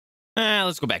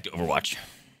Let's go back to Overwatch.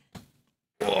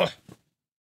 Oh.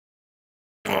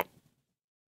 Oh.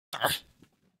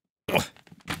 Oh.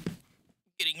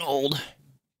 Getting old.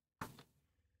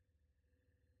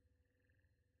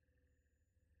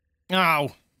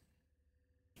 Oh.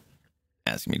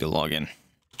 Asking me to log in.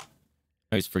 I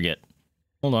always forget.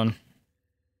 Hold on.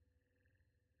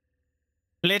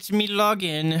 Let me log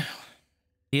in.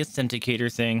 The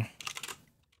authenticator thing.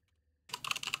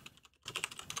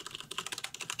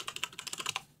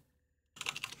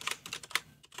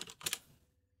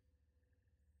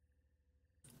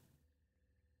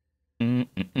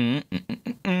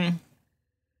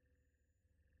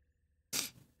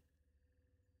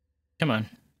 Come on.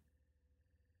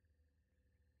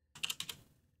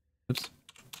 Oops.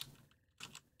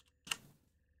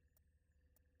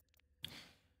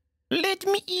 Let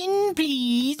me in,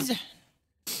 please.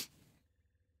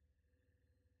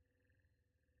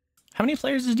 How many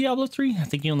players is Diablo 3? I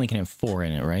think you only can have 4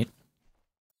 in it, right?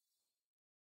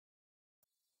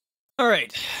 All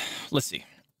right. Let's see.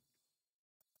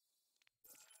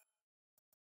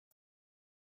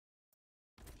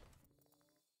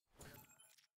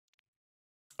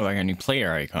 Oh, I got a new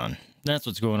player icon. That's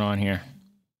what's going on here.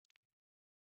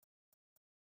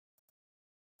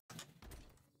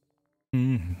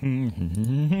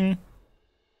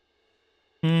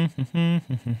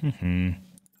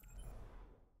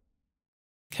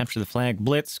 Capture the flag.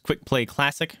 Blitz. Quick play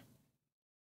classic.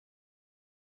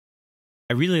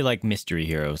 I really like mystery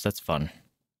heroes. That's fun.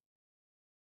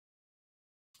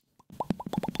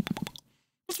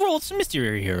 Let's roll some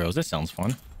mystery heroes. That sounds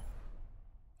fun.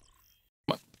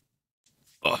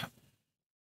 Oh.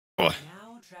 Oh.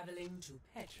 Now traveling to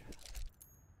Petra.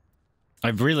 I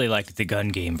really liked the gun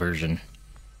game version.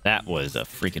 That was a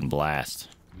freaking blast.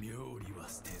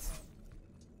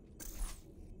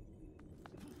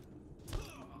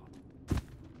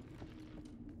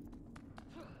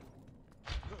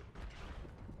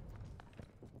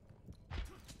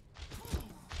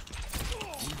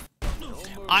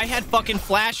 I had fucking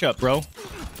flash up, bro.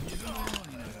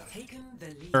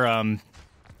 Or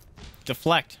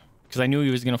deflect, because I knew he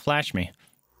was gonna flash me.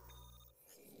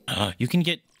 You can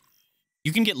get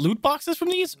loot boxes from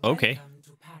these? Okay.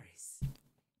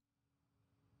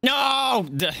 No!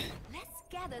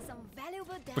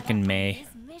 Freaking May.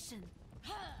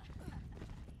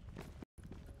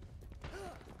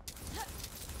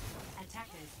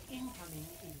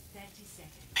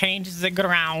 Paint the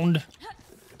ground.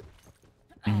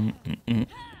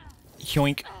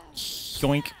 Yoink.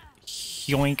 Yoink.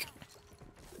 Yoink.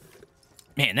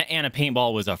 Man, that Anna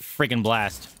paintball was a friggin'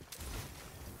 blast.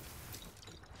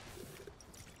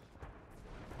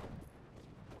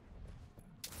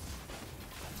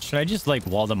 Should I just, like,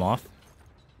 wall them off?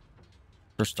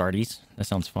 For starties? That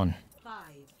sounds fun.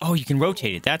 Oh, you can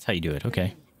rotate it. That's how you do it.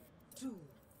 Okay.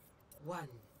 You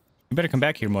better come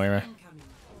back here, Moira.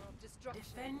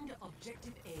 Defend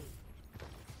objective A.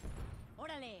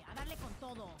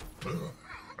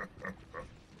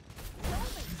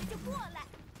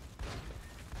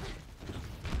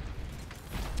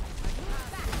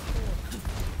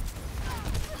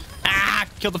 Ah!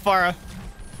 Killed the Pharah.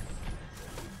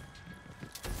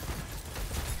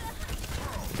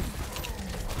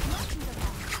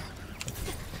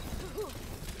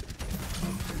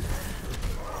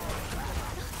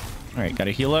 Alright,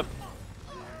 gotta heal up.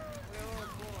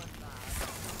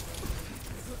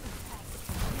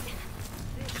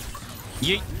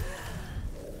 Yeet.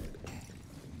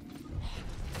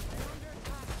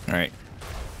 Alright.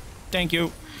 Thank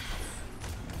you.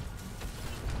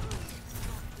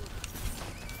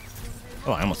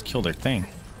 Oh, I almost killed their thing.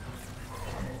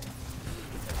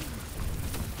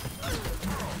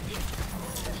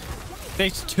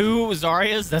 There's 2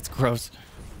 Zaryas? That's gross.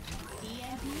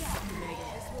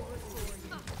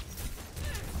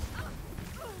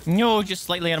 No, just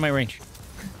slightly out of my range.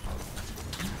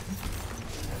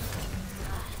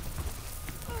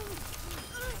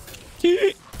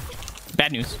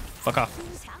 Bad news. Fuck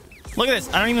off. Look at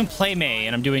this. I don't even play Mei,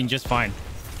 and I'm doing just fine.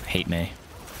 I hate Mei.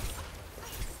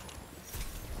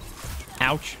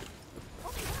 Ouch.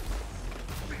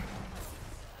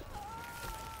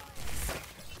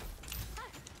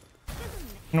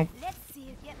 Nope.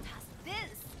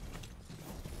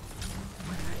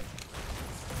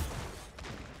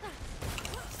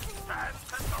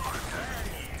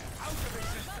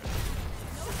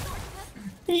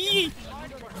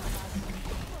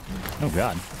 Oh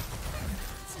god.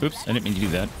 Oops, I didn't mean to do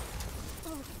that.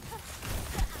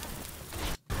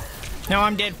 Now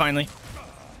I'm dead finally.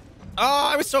 Oh,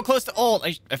 I was so close to ult.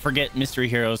 I forget mystery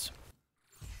heroes.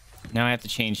 Now I have to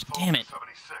change. Damn it.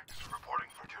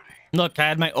 Look, I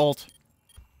had my ult.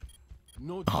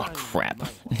 No Oh, time, crap. my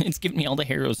It's giving me all the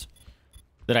heroes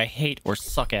that I hate or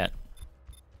suck at.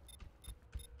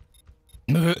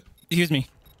 Excuse me.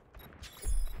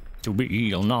 To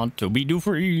be or not to be do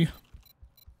free.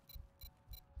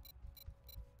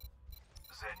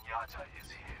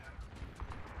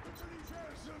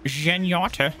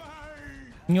 Zenyatta.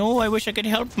 No, I wish I could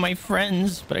help my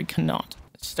friends, but I cannot.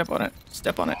 Step on it.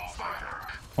 Step on it.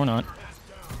 Or not.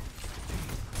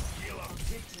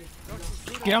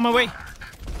 Get out of my way.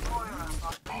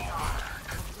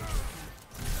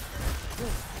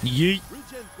 Yeet.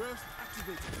 Regen burst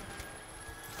activated.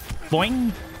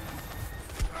 Boing.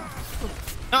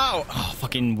 Oh,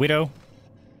 fucking widow.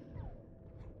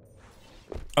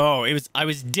 Oh, I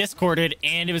was discorded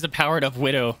and it was a powered up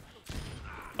widow.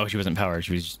 Oh, she wasn't powered.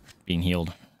 She was just being healed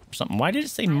or something. Why did it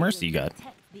say mercy got?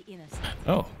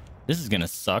 Oh, this is gonna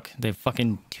suck. They have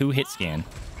fucking 2 hit scan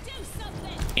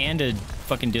and a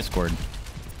fucking discord.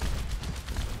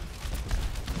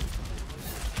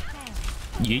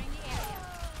 Yeet.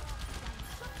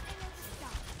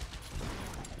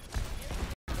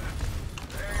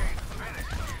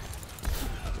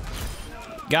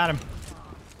 Got him.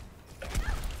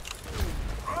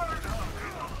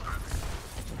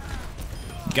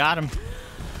 Got him.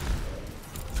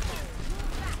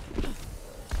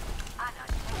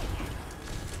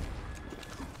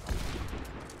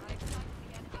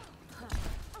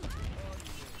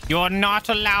 You're not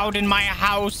allowed in my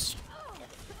house.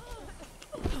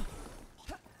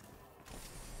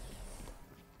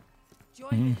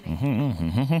 Join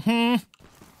with me.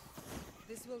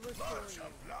 This will restore you.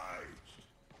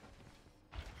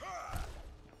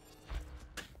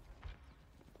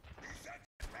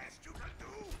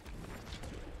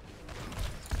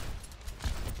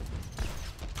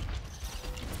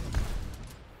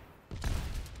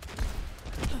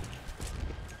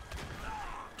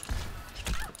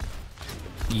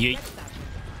 Yeet.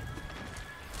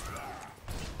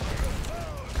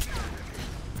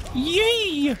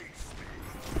 Yee!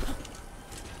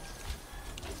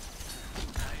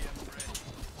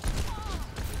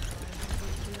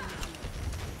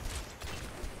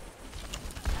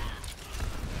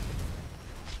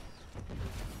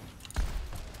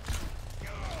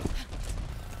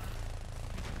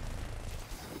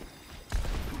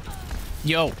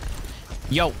 Yo.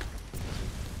 Yo.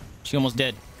 She almost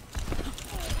dead.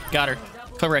 Got her.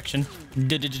 Correction.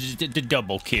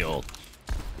 Double kill.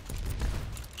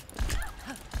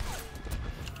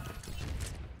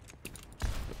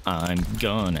 I'm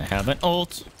gonna have an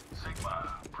ult.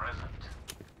 Sigma present.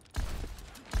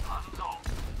 Hostile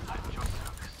at your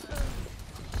service.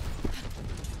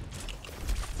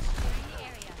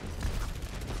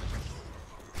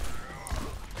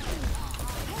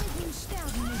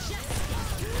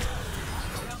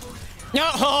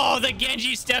 Oh, the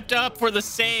Genji stepped up for the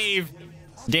save.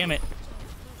 Damn it.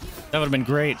 That would have been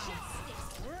great.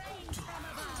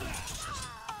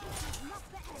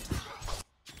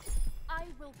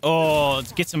 Oh,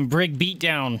 let's get some Brig beat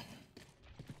down.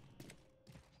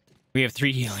 We have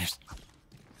 3 healers.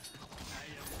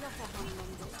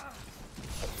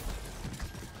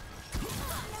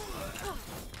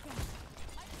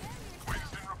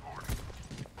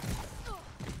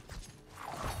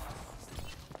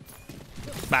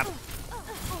 Bop.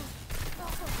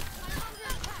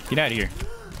 Get out of here.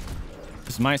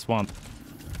 This is my swamp.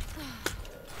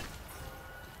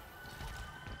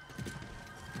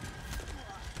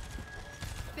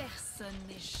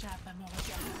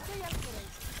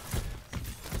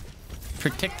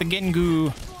 Protect the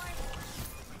Gengu.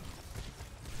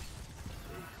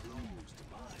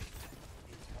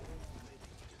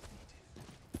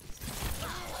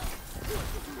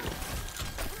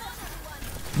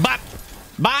 Bop.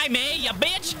 Bye, May, you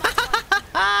bitch.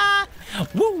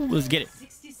 Woo, let's get it.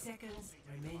 60 seconds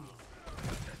remaining.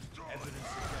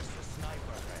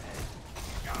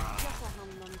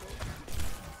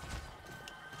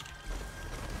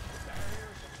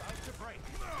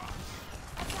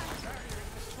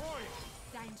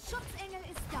 Dein Schutzengel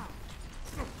ist da.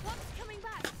 What's coming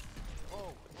back?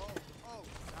 Oh,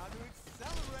 time to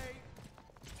accelerate.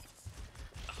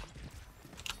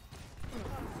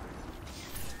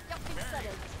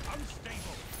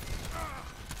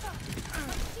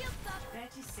 Shields up.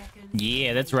 30 seconds.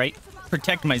 Yeah, that's right.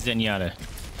 Protect my Zenyatta.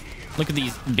 Look at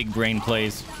these big brain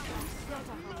plays.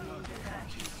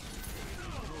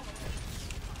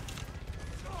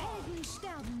 Helden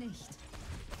sterben nicht.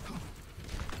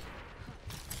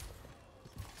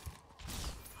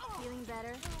 Feeling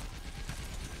better?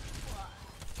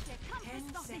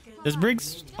 10 seconds. Does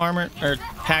Briggs armor or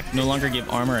pack no longer give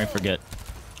armor? I forget.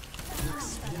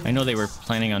 I I know they were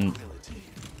planning on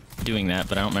doing that,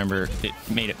 but I don't remember if it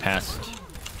made it past.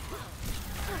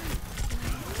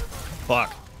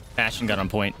 Fuck. Bastion got on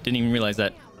point. Didn't even realize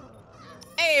that.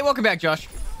 Hey, welcome back, Josh.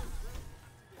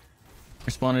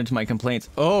 Responded to my complaints.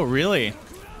 Oh, really?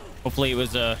 Hopefully it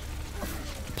was a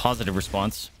positive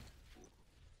response.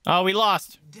 Oh, we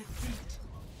lost.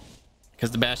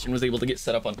 Because the Bastion was able to get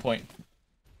set up on point.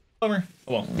 Bummer.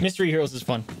 Oh, well, Mystery Heroes is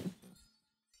fun.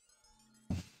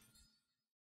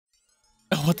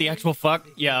 Oh, what the actual fuck?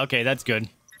 Yeah, okay, that's good.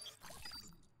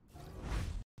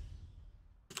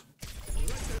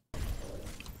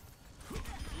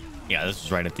 Yeah, this is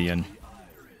right at the end.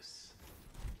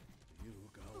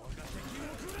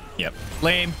 Yep.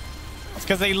 Lame. It's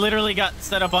because they literally got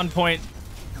set up on point.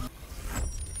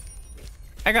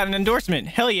 I got an endorsement.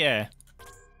 Hell yeah.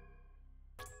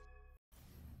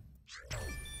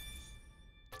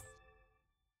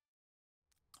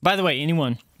 By the way,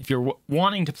 anyone, if you're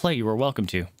wanting to play, you are welcome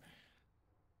to.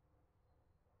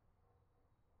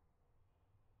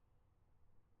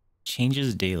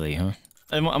 Changes daily, huh?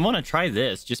 I want to try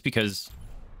this just because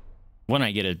when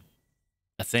I get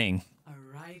a thing.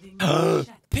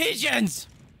 Pigeons!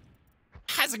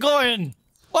 How's it going?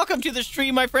 Welcome to the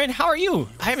stream, my friend. How are you?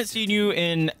 I haven't seen you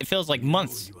in, it feels like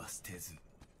months.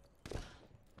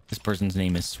 This person's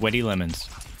name is Sweaty Lemons.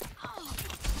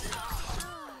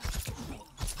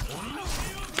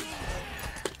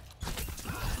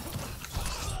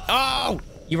 Oh!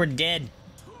 You were dead.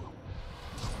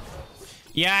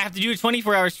 Yeah, I have to do a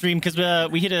 24-hour stream because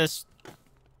we hit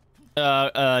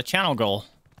a channel goal.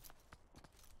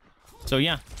 So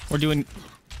yeah, we're doing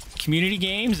community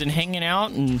games and hanging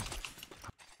out and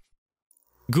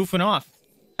goofing off.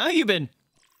 How you been?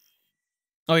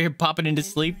 Oh, you're popping into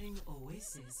sleep?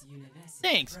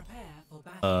 Thanks.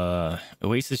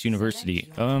 Oasis University.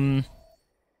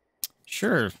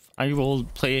 Sure. I will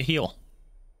play a heal.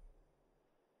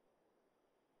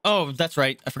 Oh, that's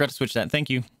right. I forgot to switch that. Thank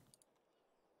you.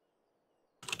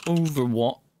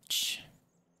 Overwatch.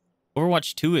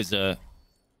 Overwatch 2 is a...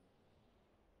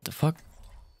 The fuck?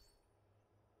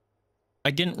 I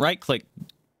didn't right click.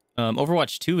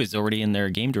 Overwatch 2 is already in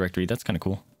their game directory. That's kind of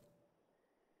cool.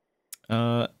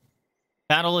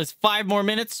 Battle is 5 more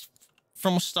minutes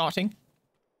from starting.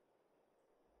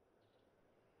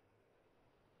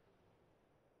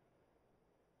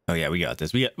 Oh yeah, we got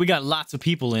this. We got lots of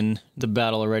people in the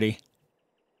battle already.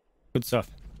 Good stuff.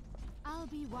 I'll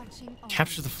be watching.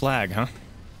 Capture the flag, huh?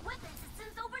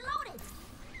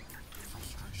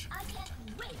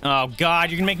 Oh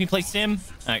god, you're gonna make me play Sim?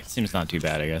 Sim's not too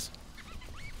bad, I guess.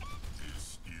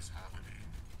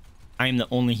 I am the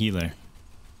only healer.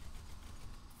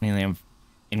 And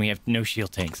we have no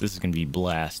shield tanks. This is gonna be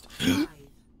blast.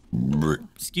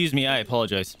 Excuse me, I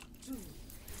apologize.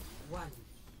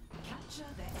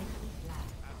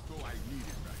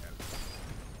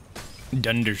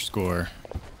 Dunderscore.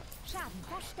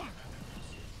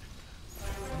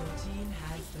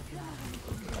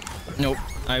 Nope,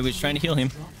 I was trying to heal him.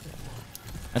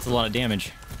 That's a lot of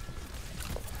damage.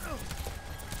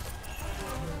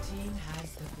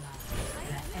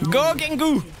 Go,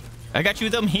 Gengu! I got you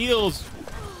them heals.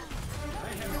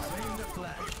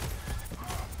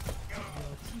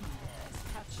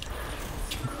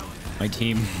 My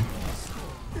team.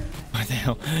 What the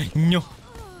hell? No.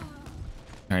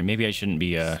 All right, maybe I shouldn't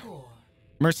be.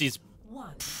 Mercy's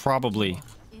probably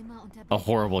a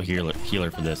horrible healer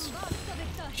for this.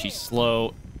 She's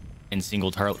slow and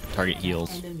single target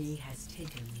heals.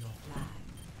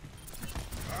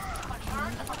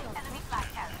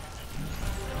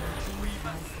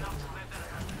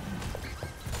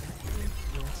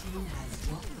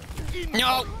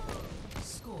 No!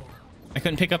 I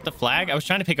couldn't pick up the flag? I was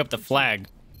trying to pick up the flag,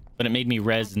 but it made me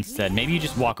res instead. Maybe you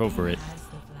just walk over it.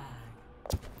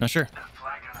 Not sure.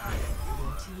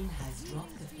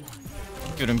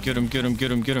 Get him, get him, get him,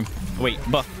 get him, get him. Wait,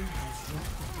 buff.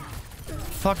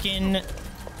 Fucking...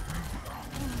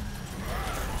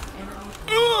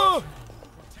 Ugh!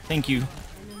 Thank you.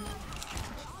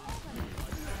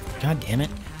 God damn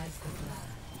it.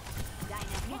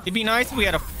 It'd be nice if we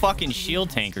had a fucking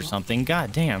shield tank or something.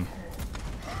 God damn.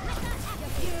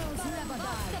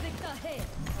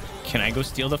 Can I go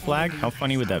steal the flag? How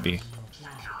funny would that be?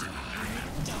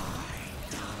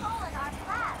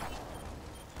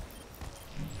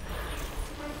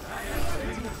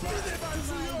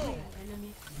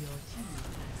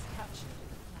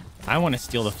 I want to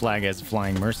steal the flag as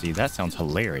Flying Mercy. That sounds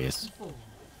hilarious.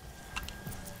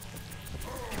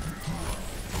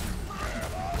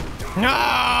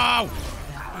 No!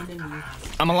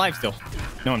 I'm alive still.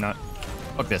 No, I'm not.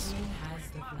 Fuck this.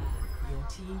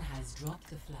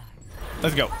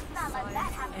 Let's go. Enemy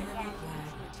flag returned.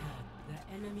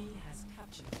 The enemy has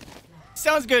captured the flag.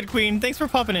 Sounds good, Queen. Thanks for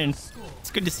popping in.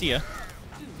 It's good to see you.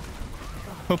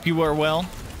 Hope you are well.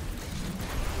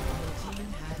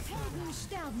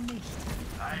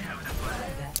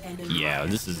 Yeah,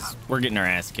 this is... We're getting our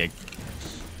ass kicked.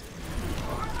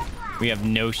 We have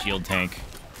no shield tank.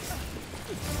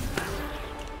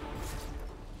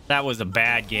 That was a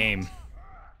bad game.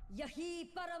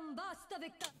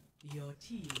 Your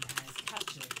team has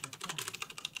captured the flag.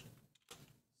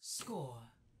 Score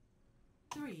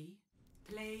 3.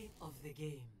 Play of the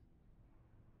game.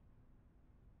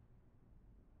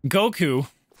 Goku.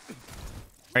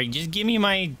 Alright, just give me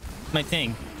my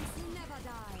thing.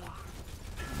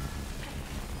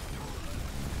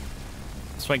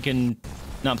 So I can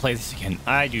not play this again.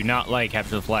 I do not like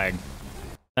Capture the Flag.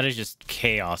 That is just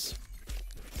chaos.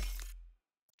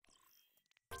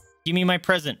 Give me my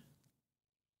present.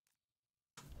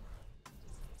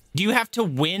 Do you have to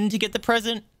win to get the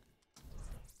present?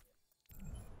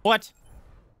 What?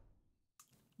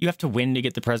 You have to win to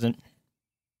get the present?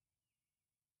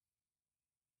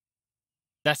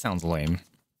 That sounds lame.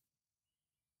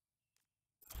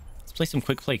 Let's play some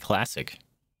Quick Play Classic.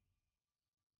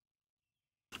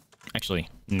 Actually,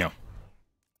 no.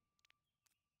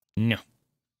 No.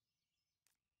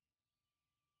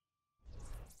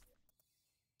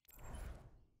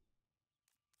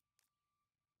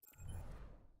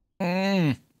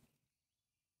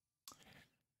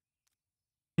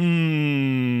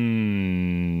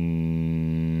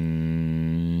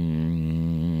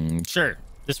 Sure,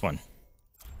 this one.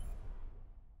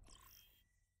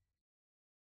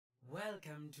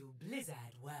 Welcome to Blizzard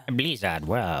World. Blizzard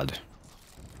World.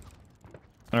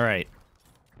 All right.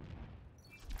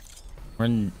 We're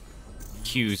in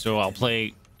queue, so I'll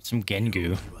play some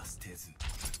Gengu.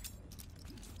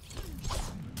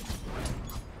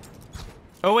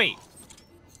 Oh, wait.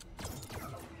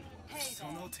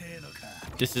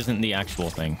 This isn't the actual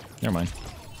thing. Never mind.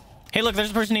 Hey, look, there's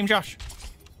a person named Josh.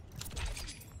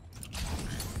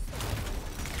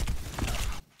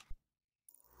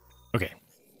 Okay.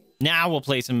 Now we'll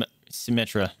play some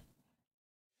Symmetra.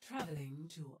 Traveling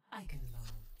to Eichenloh.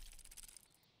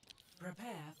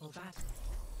 Prepare for battle.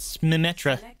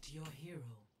 Symmetra. Select your hero.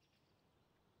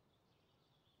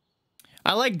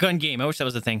 I like gun game. I wish that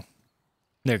was a thing.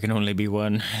 There can only be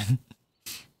one.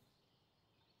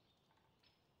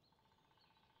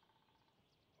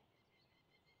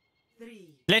 Three,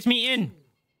 Let me in.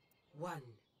 1.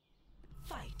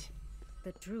 Fight.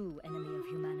 The true enemy of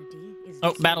humanity is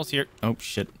Oh, battle's here. Oh,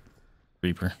 shit.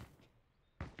 Reaper.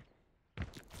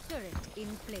 turret in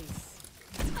place.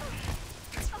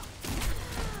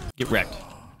 Get wrecked.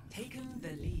 Taken the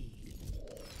lead.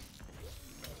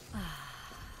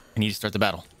 I need to start the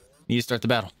battle. Need to start the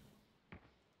battle.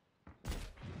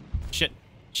 Shit.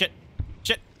 Shit.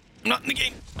 Shit. I'm not in the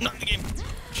game. I'm not in the game.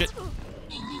 Shit.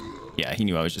 Yeah, he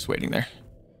knew I was just waiting there.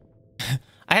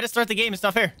 I had to start the game. It's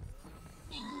not fair.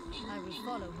 I will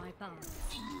follow my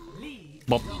path. Lead.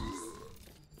 Well,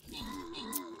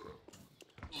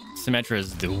 Symmetra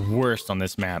is the worst on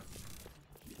this map.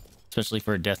 Especially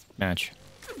for a death match.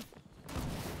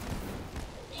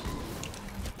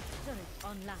 Turret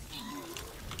online.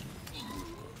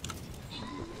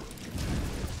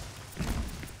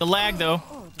 The lag, though.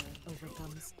 Order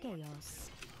overcomes chaos.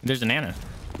 There's a Nana.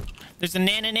 There's a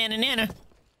Nana.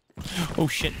 Oh,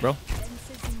 shit, bro.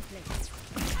 Fences in place.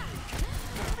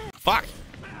 Fuck.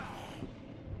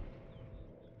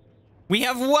 We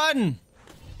have won.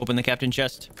 Open the captain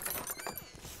chest.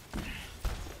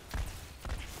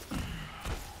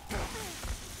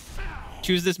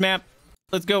 Choose this map.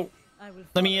 Let's go. I will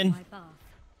Let me follow in. my path.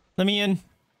 Let me in.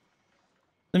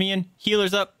 Let me in.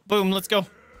 Healers up. Boom. Let's go.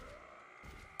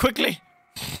 Quickly.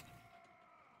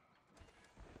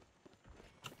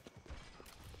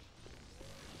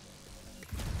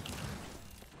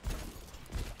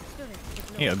 Turret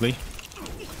deployed. Hey, ugly.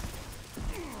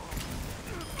 You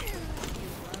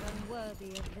are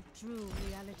unworthy of the true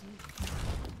reality.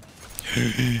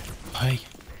 Hi.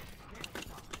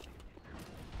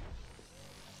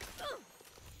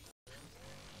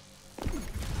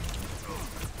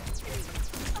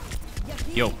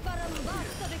 Yo.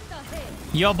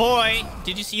 Yo, boy.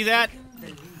 Did you see that?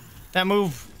 That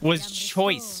move was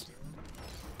choice.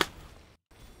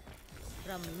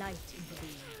 From light into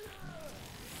being.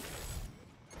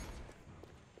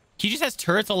 He just has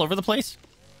turrets all over the place.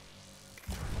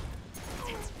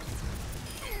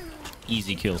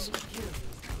 Easy kills.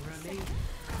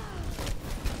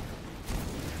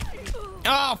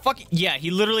 Oh, fuck it. Yeah, he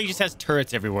literally just has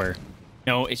turrets everywhere.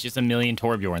 No, it's just a million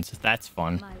Torbjorns. That's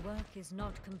fun. My work is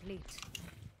not complete.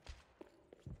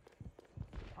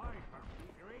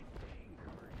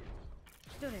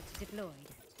 Turret deployed.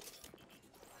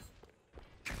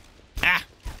 Ah!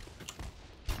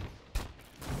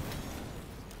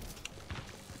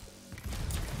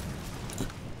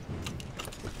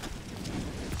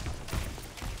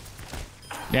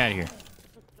 Get out of here.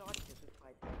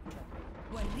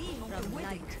 From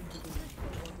light into the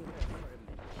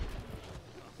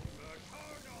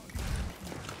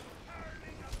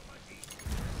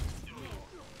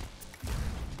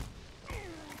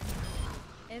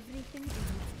everything in its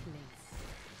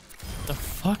place. The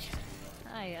fuck?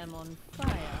 I am on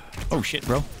fire. Oh shit,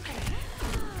 bro.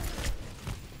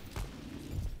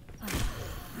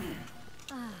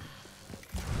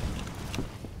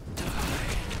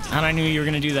 How'd I knew you were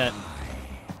gonna do that?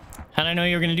 How'd I know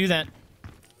you were gonna do that?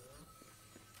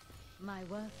 My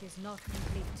work is not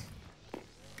complete.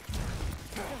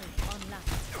 Turret online.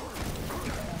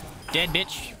 Dead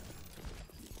bitch.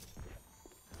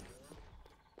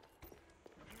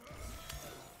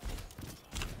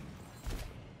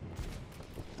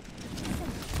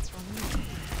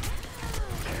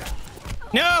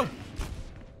 No! I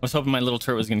was hoping my little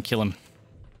turret was gonna kill him.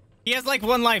 He has like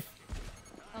 1 life.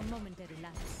 A momentary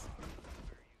lapse.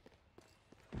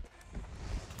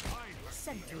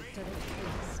 Sentry turret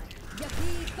placed.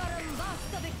 Yahi param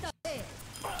vasta victory.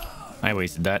 I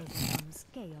wasted that. Comes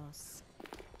chaos.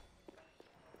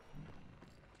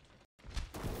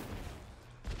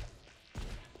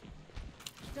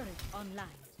 Turret online.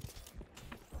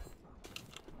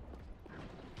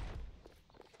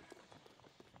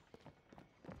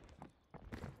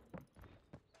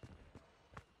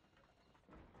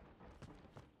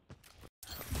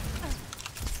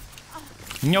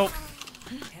 Nope.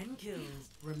 10 kills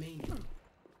remaining.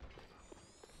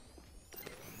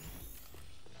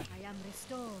 I am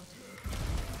restored.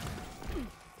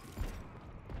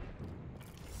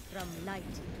 From light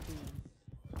into being.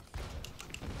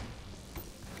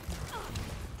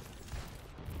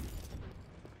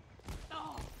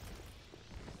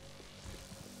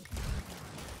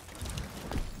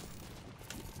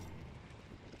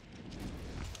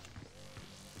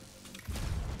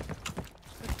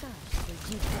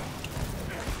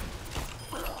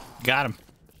 Got him.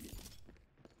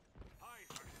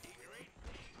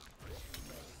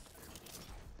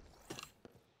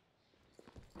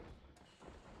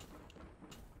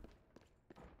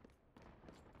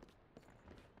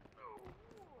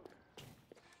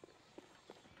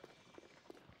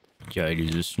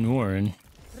 Jade is snoring.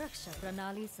 Raksha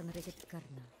pranali sanrikit karna.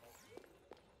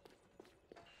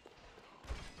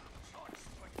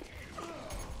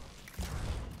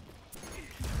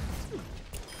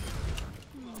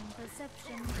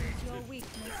 Perception is your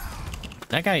weakness.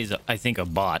 That guy is, I think, a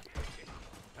bot.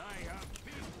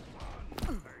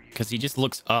 Because he just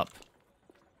looks up.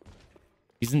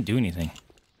 He doesn't do anything.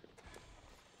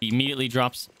 He immediately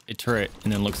drops a turret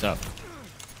and then looks up.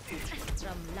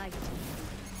 From light.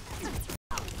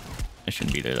 I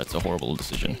shouldn't be there. That's a horrible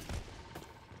decision.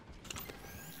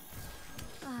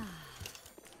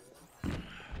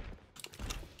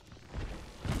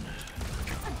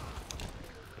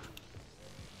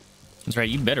 That's right.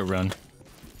 You better run.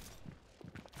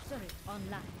 Turret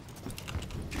online.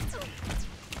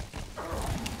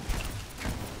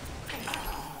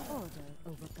 Order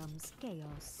overcomes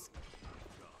chaos.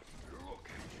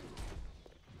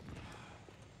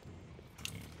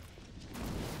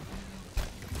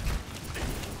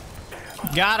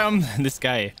 Got him. This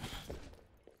guy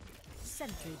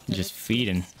Sentry just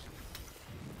feeding.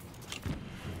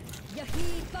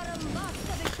 Yahi param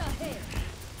vasta victory.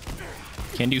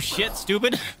 Can't do shit,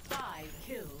 stupid. 5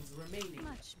 kills remaining.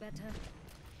 Much better.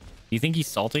 You think he's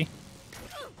salty?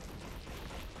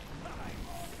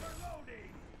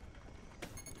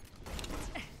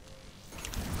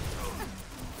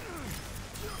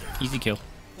 Easy kill.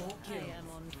 4 I kills am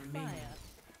on remaining. fire.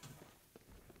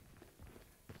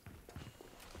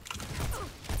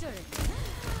 Turret.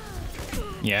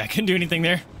 Yeah, I couldn't do anything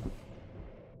there.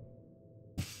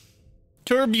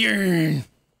 Turbine.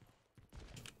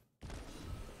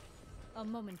 A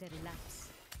momentary lapse.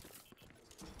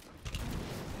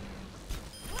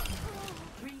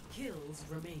 3 kills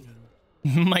remaining.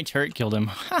 My turret killed him.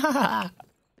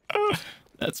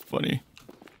 That's funny.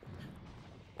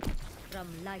 From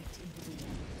light into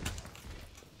being.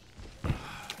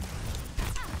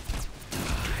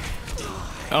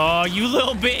 Oh, you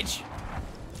little bitch.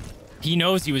 He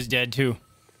knows he was dead too.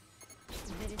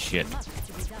 There is Shit. much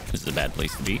to be done. This is a bad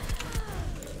place to be.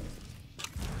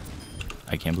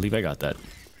 I can't believe I got that.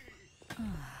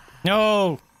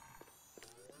 No.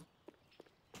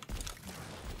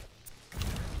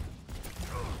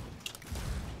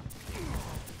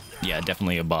 Yeah,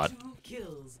 definitely a bot. 2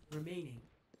 kills remaining.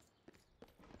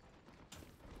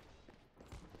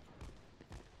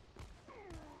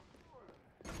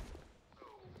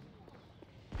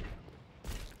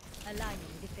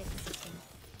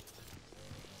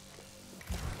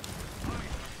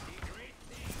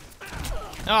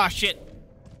 Oh, shit.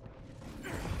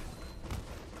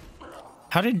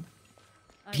 How did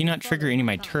he not trigger any of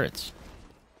my turrets?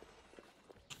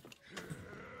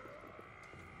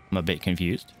 I'm a bit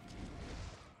confused.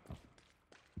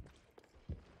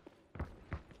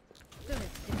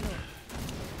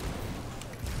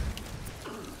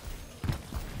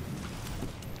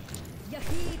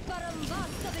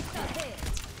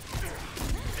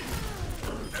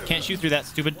 Can't shoot through that,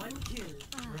 stupid. One kill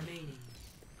remaining.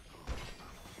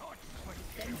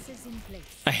 Fences in place.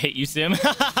 I hate you, Sim. Much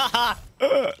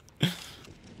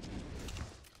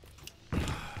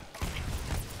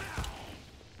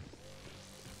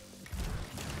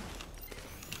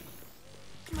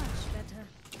better.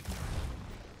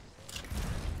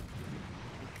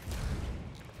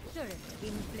 Turret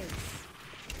in place.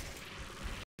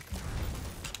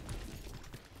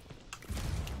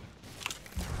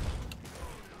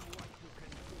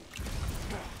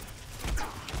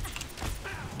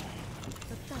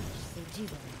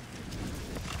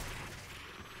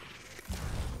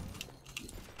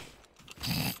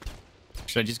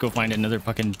 Should I just go find another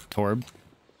fucking Torb?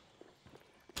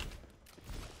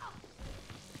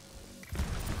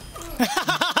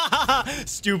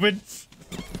 Stupid.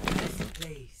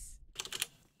 Place.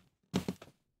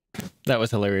 That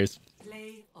was hilarious.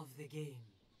 Play of the game.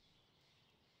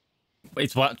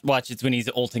 It's watch. It's when he's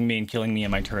ulting me and killing me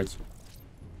in my turrets.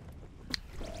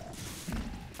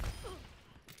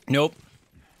 Nope.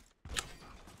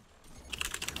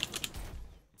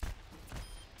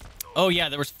 Oh yeah,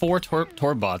 there was 4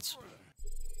 Torb bots.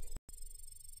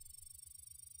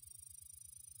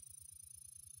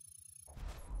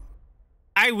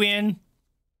 I win.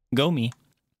 Go me.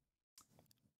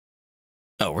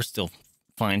 Oh, we're still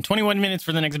fine. 21 minutes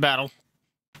for the next battle.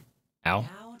 Ow.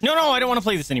 No, I don't want to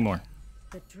play this anymore.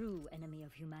 The true enemy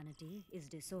of humanity is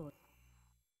disorder.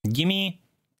 Gimme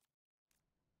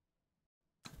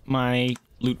my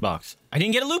loot box. I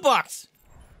didn't get a loot box.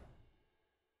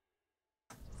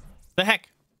 The heck?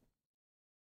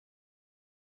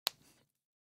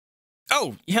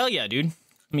 Oh, hell yeah, dude.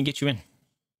 Let me get you in.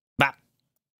 Bop.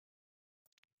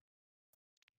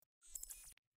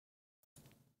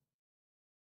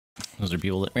 Those are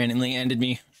people that randomly ended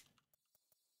me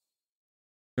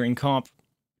during comp.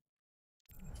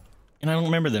 And I don't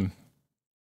remember them.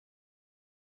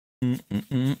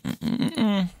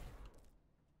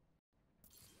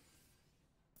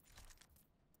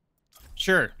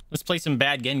 Sure, let's play some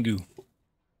bad Gengu.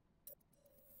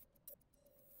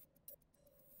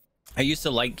 I used to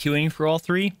like queuing for all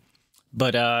 3,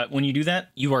 but when you do that,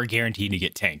 you are guaranteed to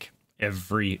get tank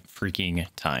every freaking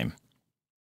time.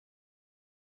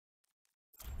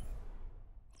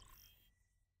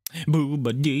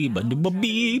 Booba dee ba doo ba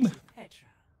beeb.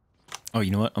 Oh,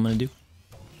 you know what I'm gonna do?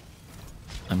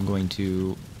 I'm going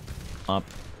to up.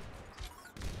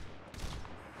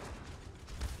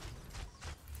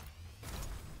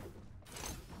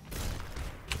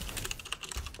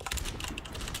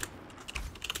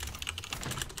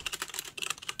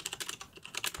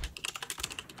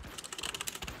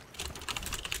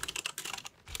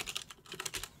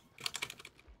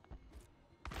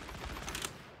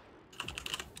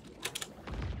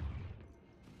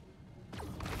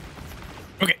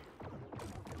 Okay.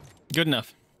 Good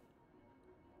enough.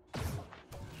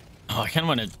 Oh, I kind of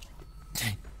want to...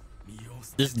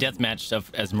 This deathmatch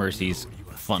stuff as Mercy's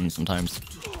fun sometimes.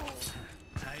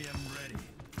 I am ready.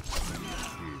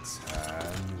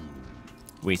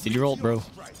 Wasted your ult, bro.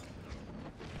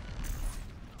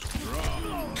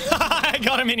 I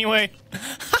got him anyway.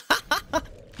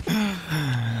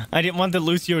 I didn't want the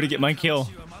Lucio to get my kill.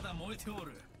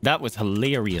 That was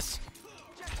hilarious.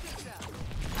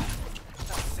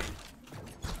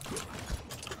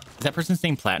 Is that person's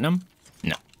name Platinum?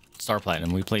 No. Star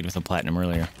Platinum. We played with a Platinum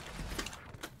earlier.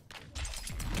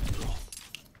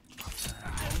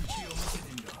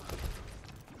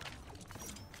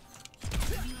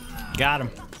 Got him.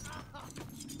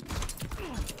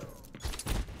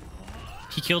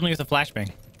 He killed me with a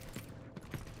flashbang.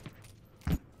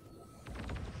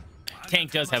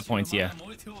 Tank does have points, yeah.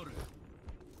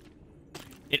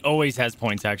 It always has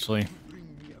points, actually.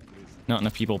 Not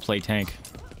enough people play tank.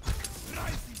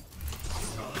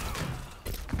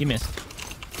 He missed.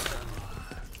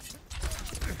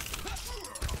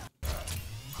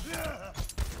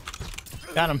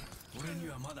 Got him.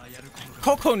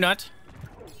 Coconut.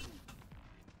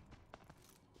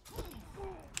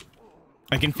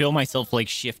 I can feel myself like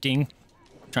shifting,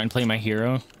 trying to play my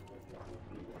hero.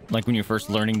 Like when you're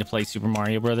first learning to play Super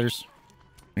Mario Brothers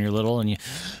when you're little and you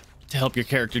to help your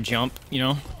character jump, you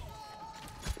know?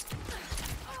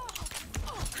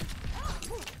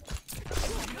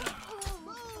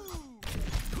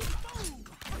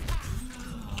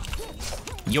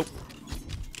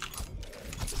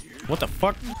 What the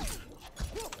fuck?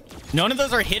 None of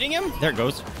those are hitting him? There it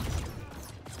goes.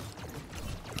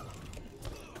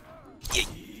 Did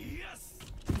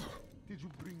you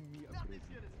bring me a present?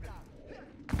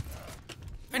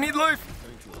 I need life.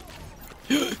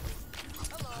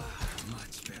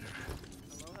 Much better.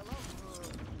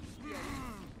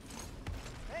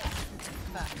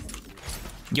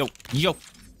 Yo, yo.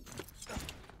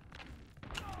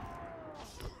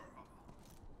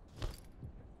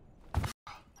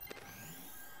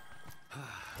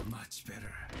 Much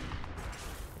better.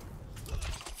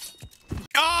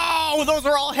 Oh, those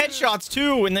are all headshots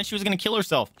too. And then she was gonna kill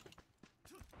herself.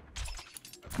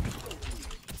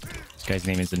 This guy's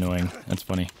name is annoying. That's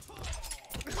funny.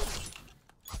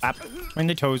 Up in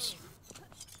the toes.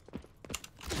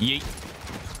 Yeet.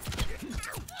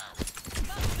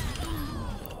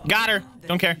 Got her.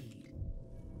 Don't care.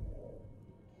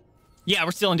 Yeah,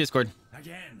 we're still in Discord.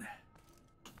 Again.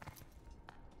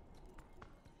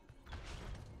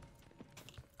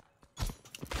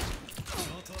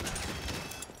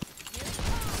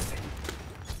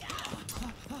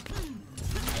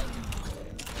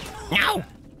 No.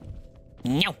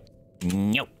 No.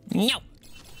 No. No.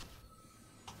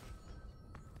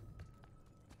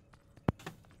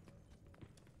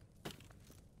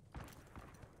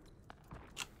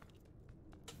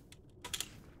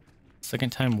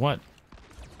 Second time what?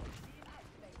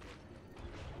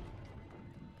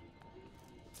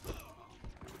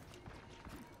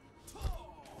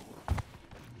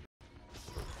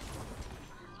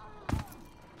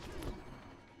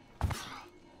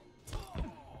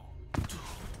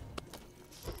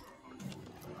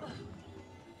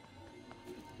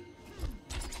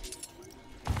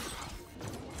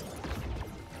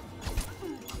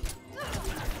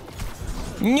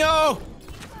 No!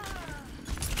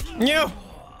 No!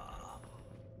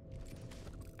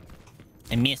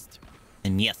 I missed. I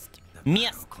missed.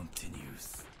 Missed.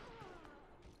 Continues.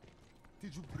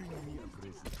 Did you bring me a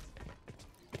present?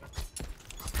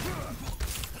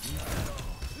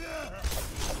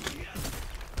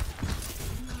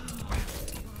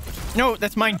 No,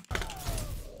 that's mine.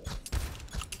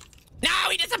 No,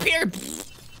 he disappeared.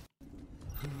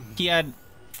 He had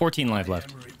 14 life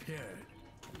left. Repaired.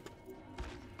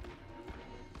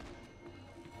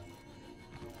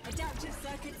 Adaptive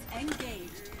circuits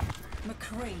engaged.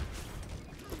 McCree.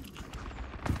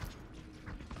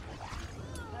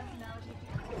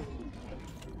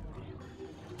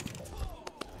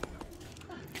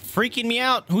 Freaking me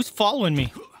out. Who's following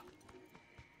me?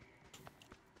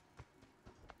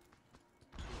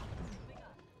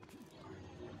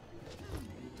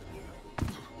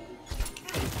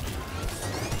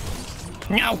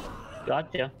 No.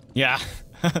 Gotcha. Yeah.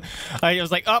 I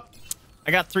was like, oh,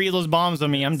 I got 3 of those bombs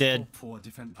on me. I'm dead. For a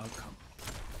different outcome.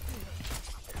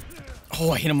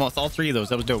 Oh, I hit him with all 3 of those.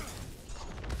 That was dope.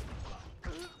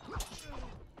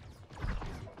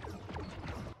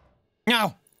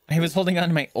 No. I was holding on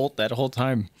to my ult that whole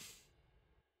time.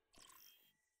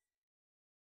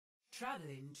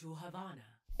 Traveling to Havana.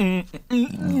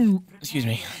 Excuse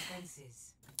me.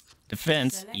 Defenses.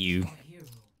 Defense, Select you. your hero.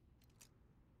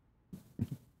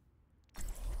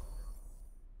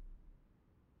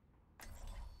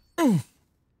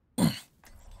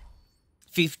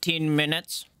 15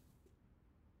 minutes.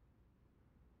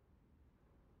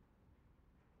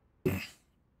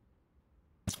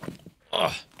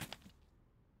 Ugh.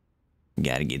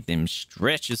 Gotta get them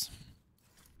stretches.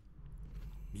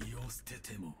 身を捨て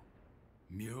ても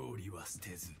妙理は捨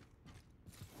てず。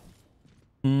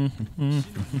よ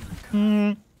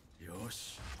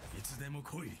し、いつでも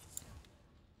来い。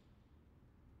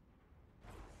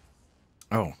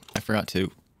 Oh, I forgot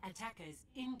to Attackers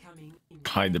incoming in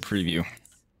hide the preview.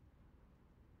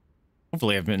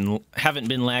 Hopefully haven't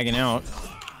been lagging out.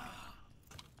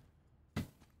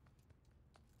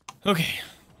 Okay.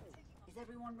 Is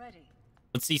everyone ready?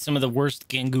 Let's see some of the worst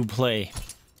Gengu play.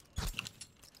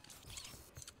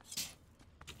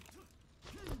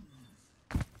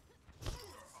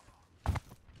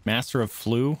 Master of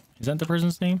Flu? Is that the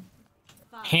person's name?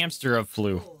 Hamster of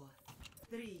Flu. 4,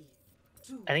 3,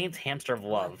 2, I think it's Hamster of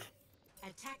Love.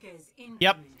 attackers incoming.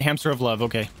 Yep, Hamster of Love.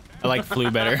 Okay. I like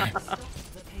Flu better. Stop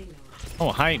the payload.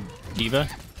 Oh, hi, Diva.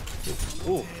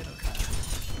 Ooh.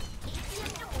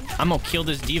 I'm gonna kill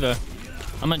this Diva.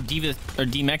 I'm gonna Diva or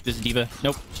demech this Diva.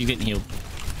 Nope, she's getting healed.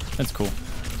 That's cool.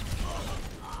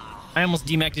 I almost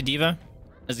demeched a Diva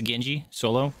as a Genji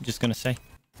solo. Just gonna say.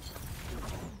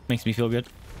 Makes me feel good.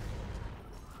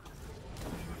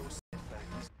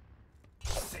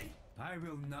 I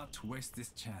will not waste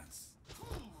this chance.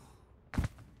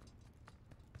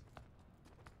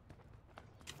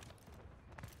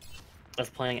 was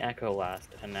playing Echo last,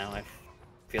 and now I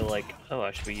feel like, oh,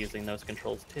 I should be using those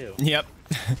controls too. Yep.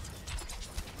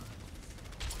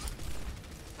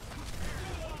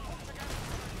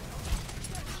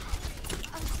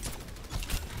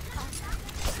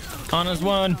 Ana's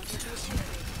one.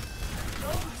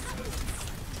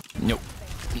 Nope.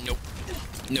 Nope.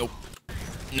 Nope.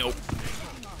 Nope.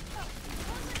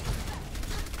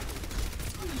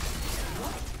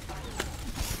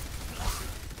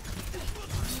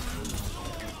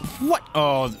 What?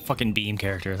 Oh, the fucking beam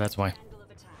character. That's why.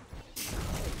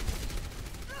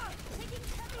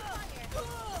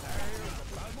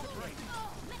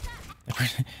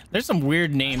 There's some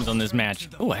weird names on this match.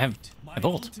 Oh, I have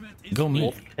ult. Go me.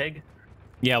 Wolf Pig?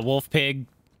 Yeah, Wolf Pig.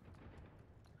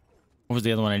 What was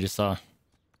the other one I just saw?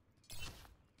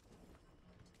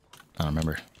 I don't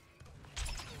remember.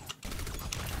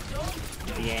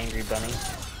 The Angry Bunny.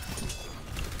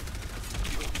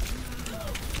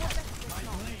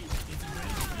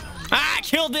 Ah, I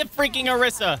killed the freaking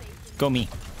Orisa. Go me.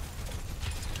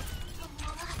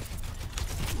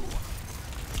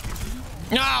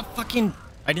 Ah, fucking.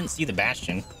 I didn't see the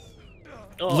Bastion.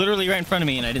 Oh. Literally right in front of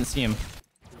me, and I didn't see him.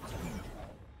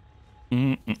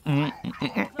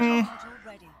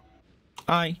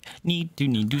 I need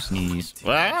to sneeze.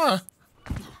 Ah!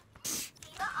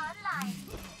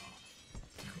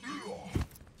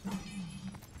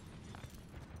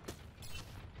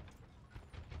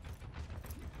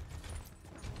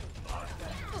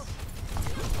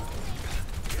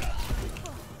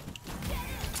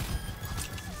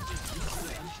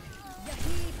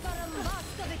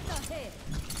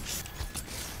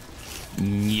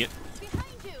 Yep.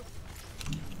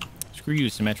 Screw you,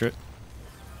 Symmetra.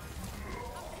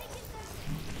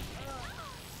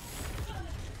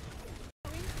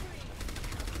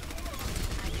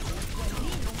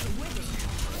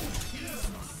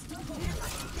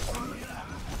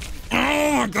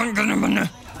 Oh my god,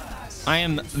 I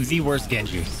am the worst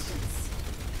Genji.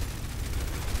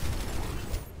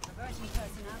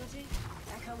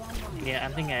 Yeah,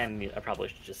 I'm thinking I probably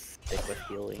should just stick with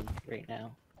healing right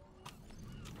now.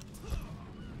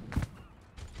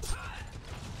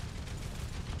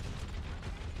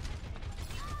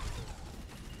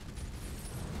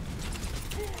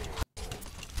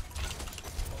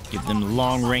 Give them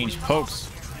long-range pokes.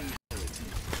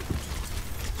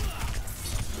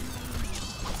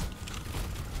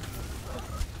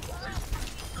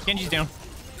 Genji's down.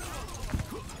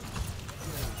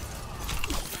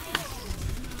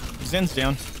 Zen's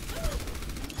down.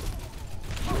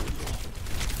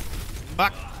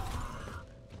 Fuck.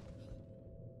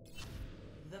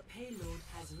 The payload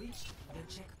has reached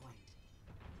the checkpoint.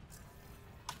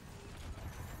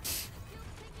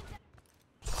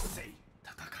 Say,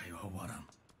 戦いは終わらん.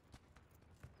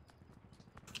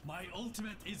 My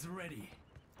ultimate is ready.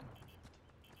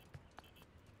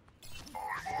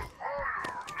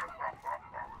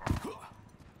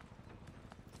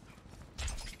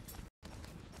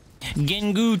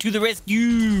 Gengu to the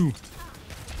rescue!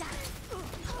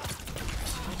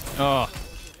 Oh,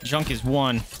 Junk is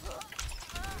one.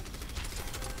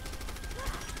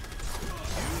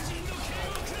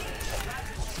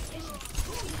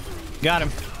 Got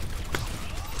him.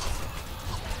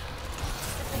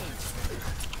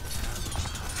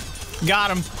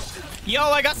 Got him. Yo,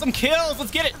 I got some kills.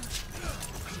 Let's get it.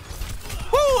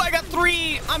 Woo, I got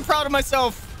 3. I'm proud of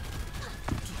myself.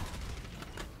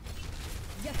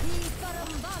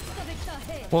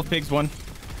 Wolf Pig's one.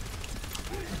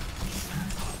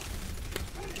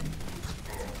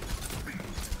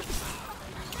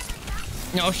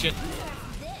 Oh shit.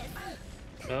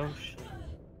 Oh shit.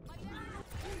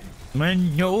 My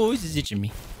nose is itching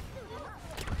me.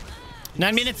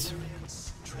 9 minutes.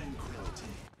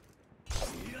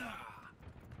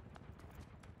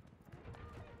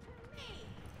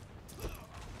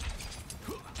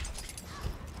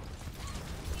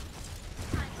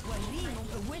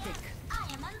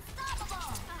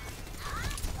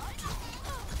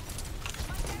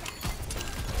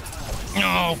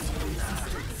 No.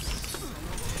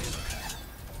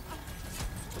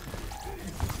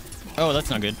 Oh, that's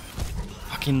not good.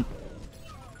 Fucking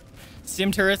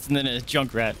sim turrets and then a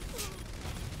junk rat.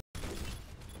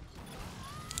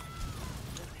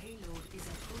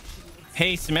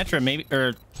 Hey, Symmetra, maybe,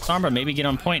 or Sombra, maybe get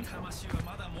on point.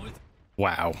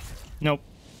 Wow. Nope.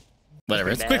 Whatever.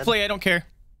 It's quick play. I don't care.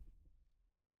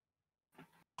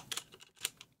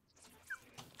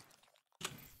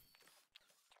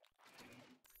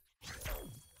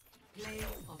 Play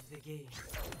of the game.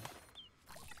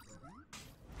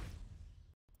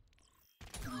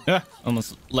 Ah,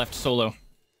 almost left solo.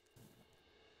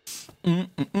 All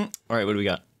right, what do we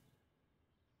got?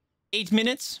 8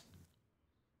 minutes.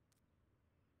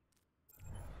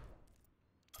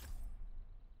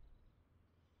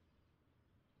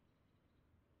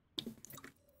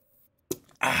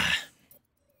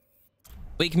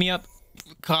 Wake me up.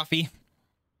 Coffee.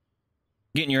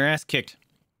 Getting your ass kicked.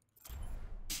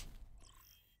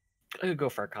 I could go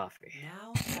for a coffee.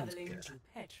 Now traveling to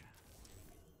Petra.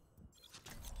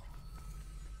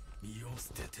 身を捨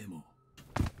てても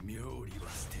妙理は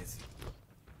捨てず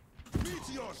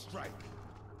Meteor strike.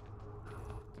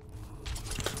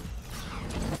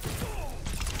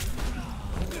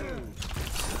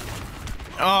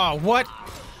 Oh, what?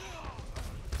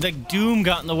 The Doom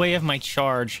got in the way of my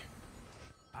charge.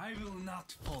 I will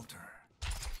not falter.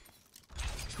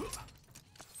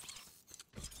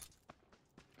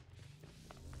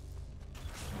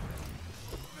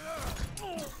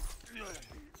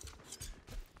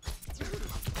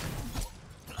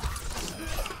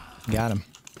 Got him.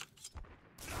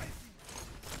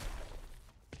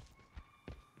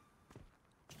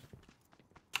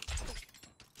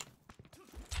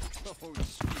 Oh,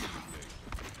 sweet.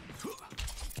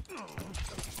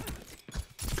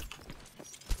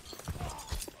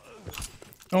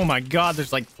 Oh my god,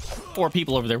 there's like 4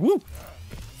 people over there. Woo!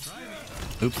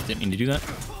 Oops, didn't mean to do that.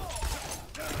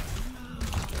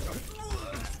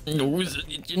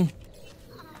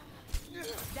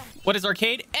 What is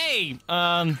arcade? Hey,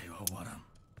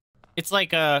 it's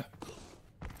like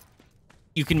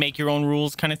you can make your own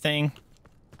rules kind of thing.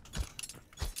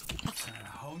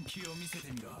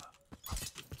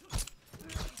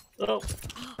 Oh,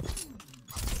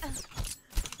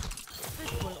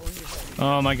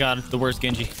 Oh my god, the worst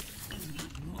Genji.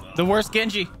 The worst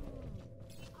Genji.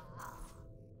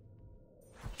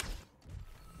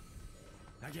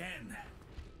 Again.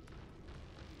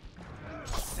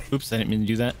 Oops, I didn't mean to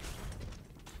do that.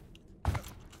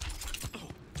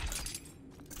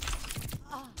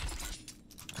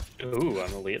 ooh,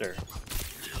 I'm the leader.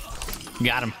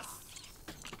 Got him.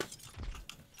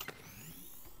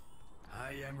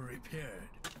 I am repaired.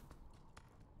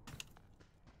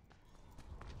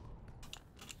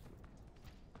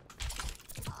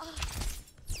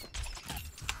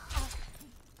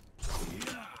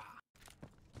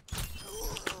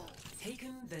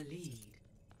 Taken the lead.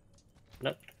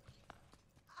 Nope.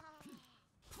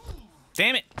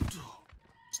 Damn it.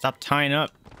 Stop tying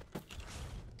up.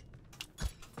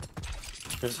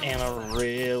 This Anna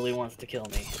really wants to kill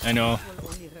me. I know.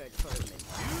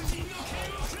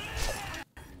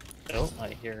 Oh, I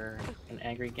hear an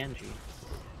angry Genji.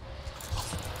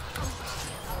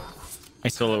 I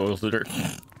solo looter.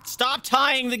 Stop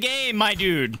tying the game, my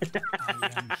dude. I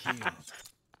am healed.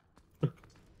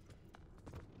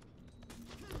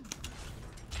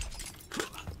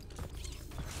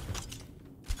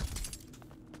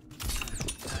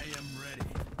 I am ready.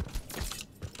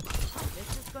 This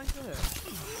is going to hurt.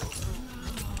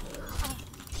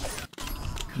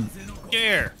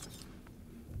 There.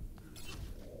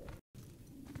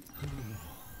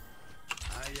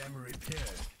 I am repaired.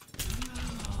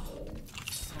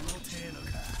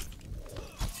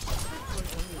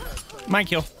 My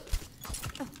kill.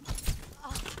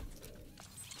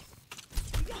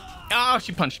 Oh,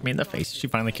 she punched me in the face. She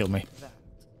finally killed me.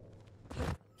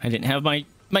 I didn't have my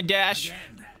dash.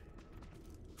 Again.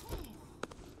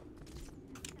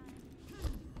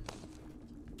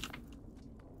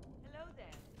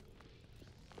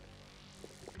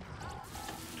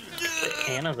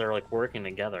 The Annas are like working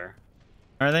together.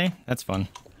 Are they? That's fun.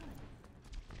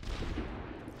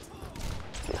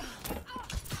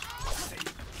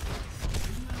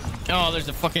 Oh, there's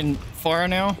a fucking Pharah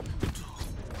now.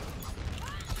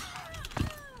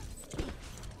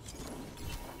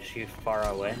 Is she far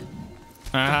away?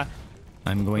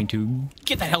 I'm going to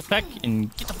get that health back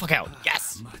and get the fuck out.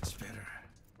 Yes. Much better.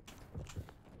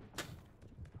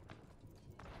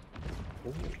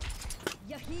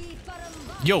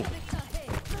 Yo.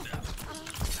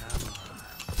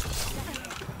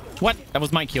 What? That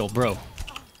was my kill, bro.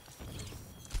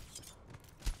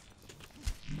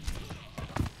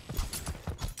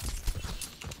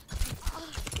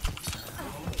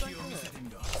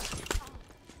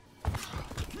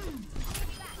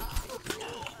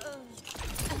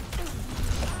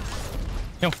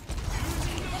 No.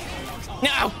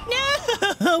 No.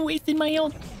 No. Wasted my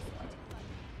ult.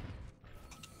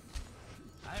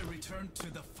 I return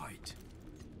to the fight.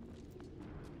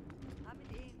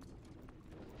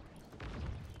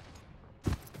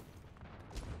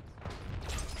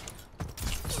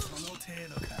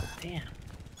 Damn.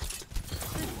 This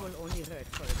will only hurt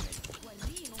for a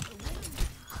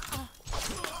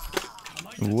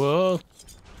minute. Whoa.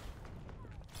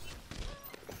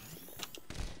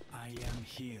 I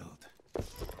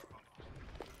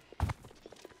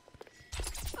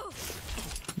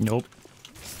Nope.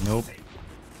 Nope.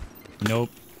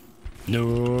 Nope.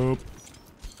 Nope.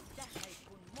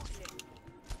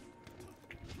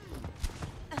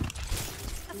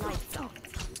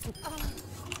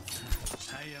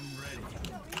 I am ready.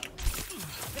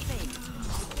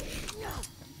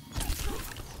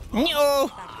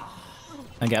 No!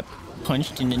 I got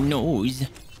punched in the nose.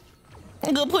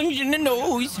 I got punched in the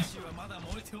nose.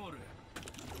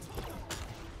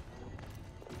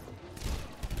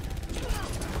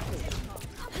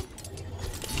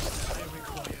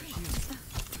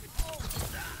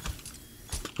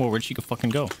 Whoa, where'd she go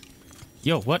fucking go?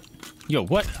 Yo, what? Yo,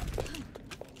 what?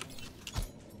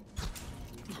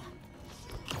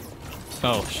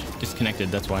 Oh,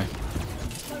 disconnected, that's why.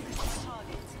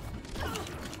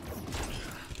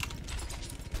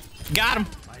 Got him!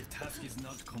 My task is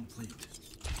not complete.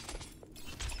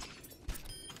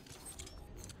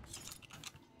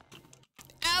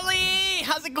 Ellie!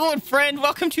 How's it going, friend?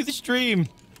 Welcome to the stream.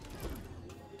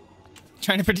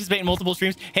 Trying to participate in multiple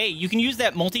streams. Hey, you can use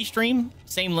that multi-stream,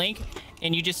 same link,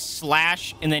 and you just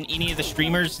slash and then any of the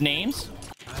streamers' names,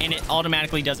 and it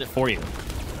automatically does it for you.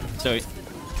 So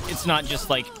it's not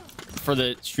just like for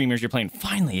the streamers you're playing.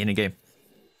 Finally in a game.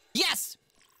 Yes!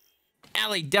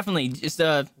 Allie, definitely. Just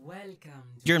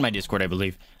you're in my Discord, I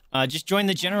believe. Just join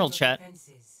the general chat,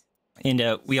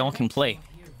 and we all can play.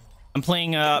 I'm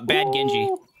playing bad Genji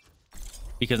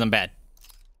because I'm bad.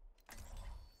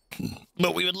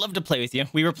 But we would love to play with you.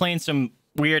 We were playing some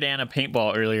weird Anna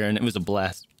paintball earlier, and it was a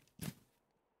blast.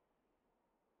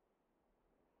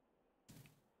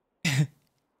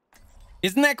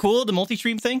 Isn't that cool, the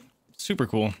multi-stream thing? Super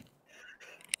cool.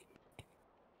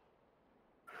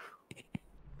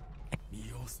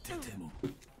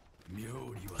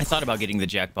 I thought about getting the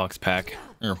Jackbox pack,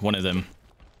 or one of them.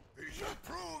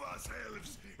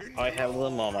 I have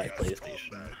them on my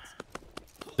PlayStation.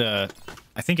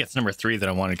 I think it's number 3 that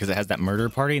I wanted because it has that murder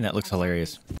party and that looks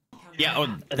hilarious. Yeah, oh,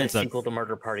 And the sequel to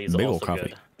Murder Party is big also old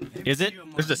coffee. good. Is it?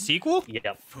 There's a sequel?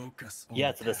 Yep. Yeah,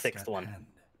 it's the 6th one.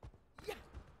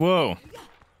 Whoa.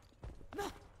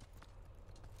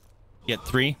 You got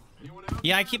 3?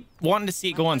 Yeah, I keep wanting to see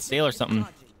it go on sale or something.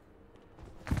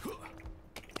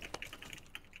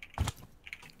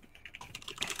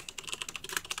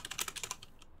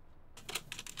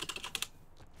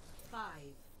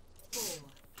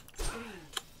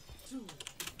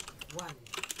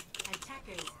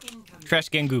 Crash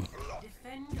Gengu.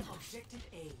 Defend objective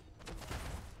A.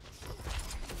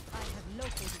 I have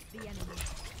located the enemy.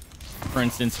 For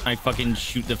instance, I fucking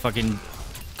shoot the fucking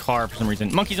car for some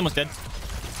reason. Monkey's almost dead.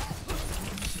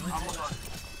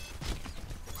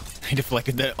 I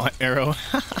deflected that arrow.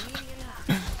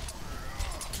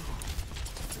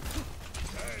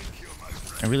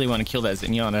 I really want to kill that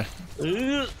Zenyatta.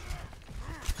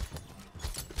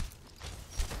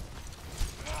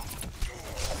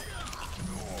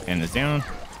 And it's down.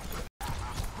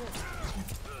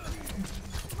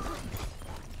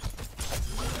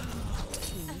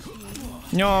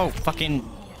 No, fucking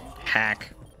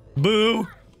hack. Boo.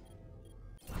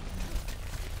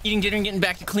 Eating dinner and getting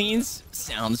back to cleans.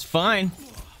 Sounds fine.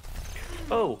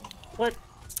 Oh, what?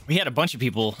 We had a bunch of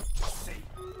people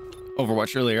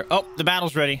Overwatch earlier. Oh, the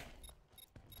battle's ready.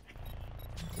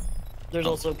 There's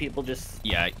also people just...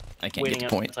 Yeah, I can't get waiting the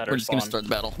point. outside We're our just gonna spawn. start the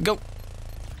battle. Go.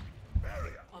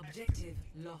 Objective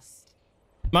lost.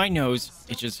 My nose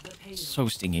itches so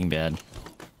stinking bad.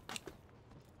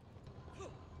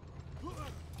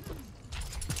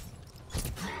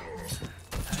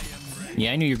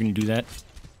 Yeah, I knew you were gonna do that.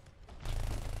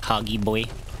 Hoggy boy.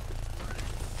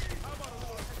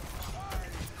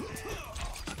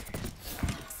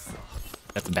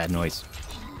 That's a bad noise.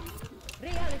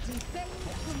 Reality bends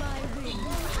to my will.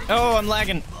 Oh, I'm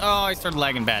lagging. Oh, I started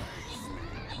lagging bad.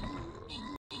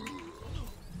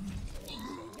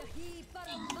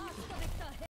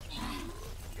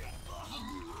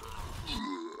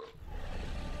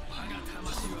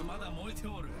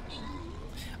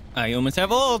 I almost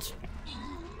have ult.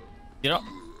 You know?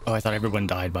 Oh, I thought everyone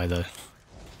died by the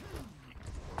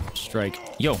strike.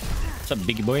 Yo, what's up,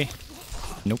 biggie boy?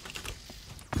 Nope.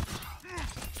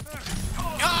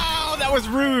 Oh, that was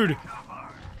rude.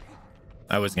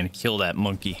 I was gonna kill that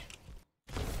monkey.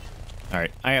 All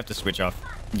right, I have to switch off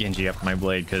Genji after my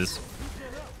blade because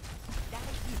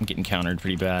I'm getting countered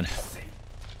pretty bad.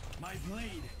 My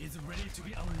blade is ready to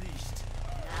be unleashed.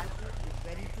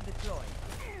 Ready to deploy.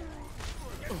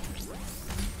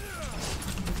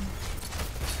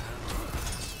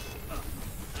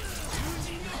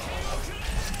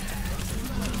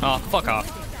 Oh, fuck off.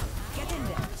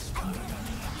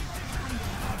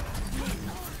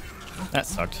 That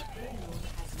sucked.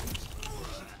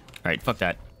 Alright, fuck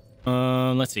that.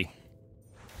 Let's see.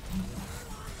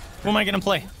 What am I gonna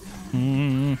play?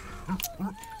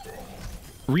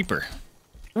 Reaper.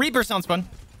 Reaper sounds fun.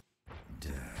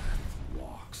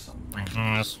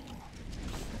 Yes.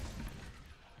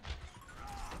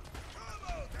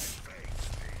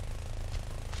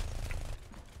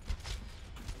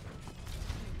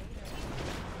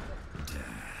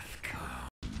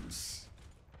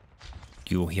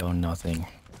 You hear nothing.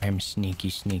 I'm sneaky,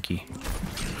 sneaky.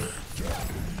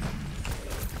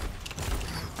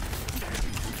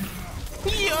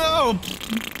 Yo!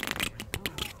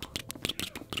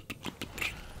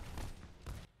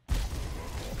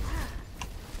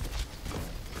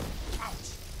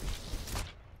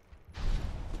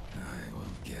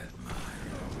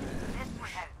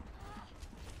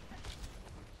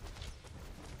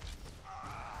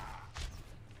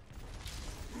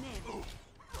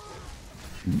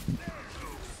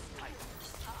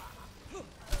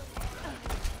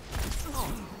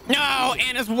 No,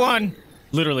 Anna's won.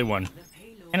 Literally won.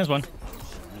 Anna's won.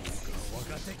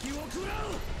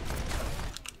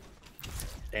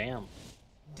 Damn.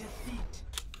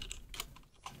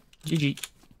 GG.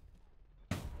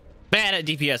 Bad at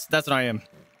DPS. That's what I am.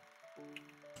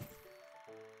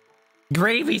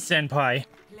 Gravy senpai.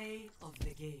 Play of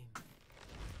the game.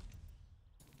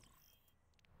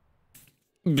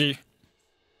 B.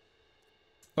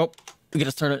 Oh, we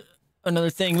gotta start another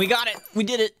thing. We got it. We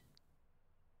did it.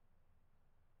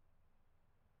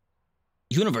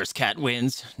 Universe Cat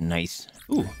wins. Nice.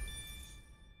 Ooh.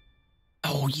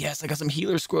 Oh, yes. I got some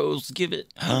healer scrolls. Give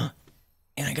it. And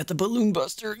I got the balloon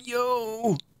buster.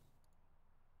 Yo.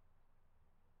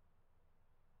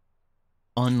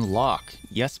 Unlock.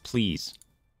 Yes, please.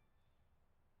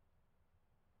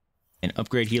 An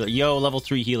upgrade healer. Yo, level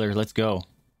 3 healer. Let's go.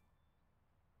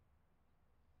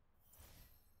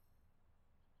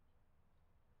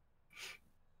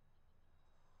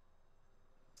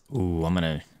 Ooh,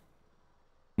 I'm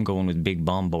going with Big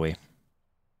Bomb Boy.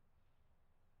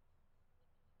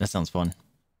 That sounds fun.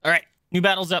 All right, new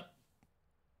battle's up.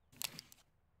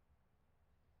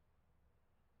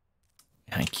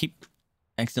 I keep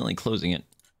accidentally closing it.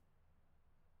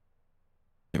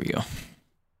 There we go.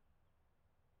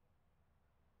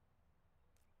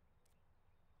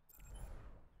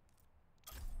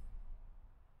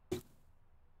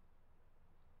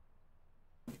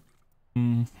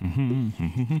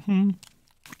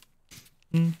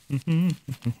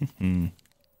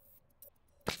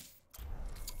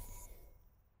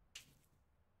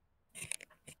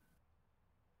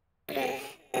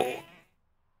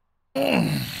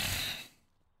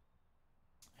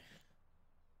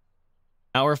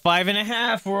 Hour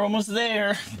 5.5. We're almost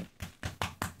there.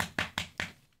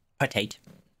 Potato.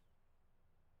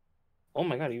 Oh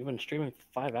my god, you've been streaming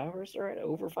 5 hours already?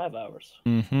 Over 5 hours.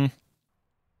 Mm-hmm.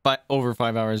 But over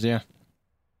 5 hours, yeah.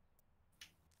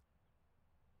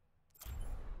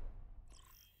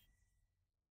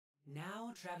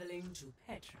 Now traveling to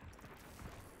Petra.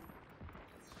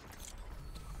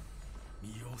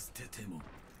 身を捨てても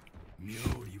妙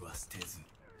理は捨てず。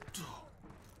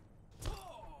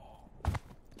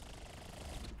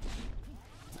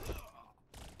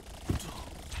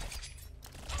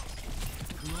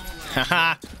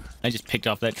Haha! I just picked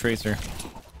off that tracer.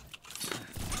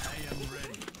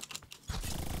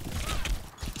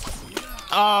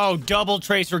 Oh, double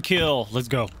tracer kill. Let's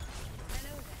go.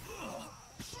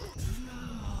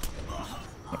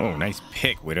 Oh, nice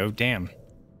pick, Widow. Damn.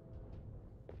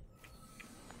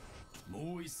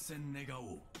 もう一戦願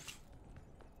おう。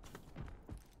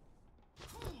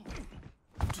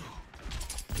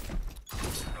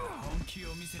本気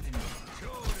を見せてみ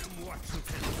ろ。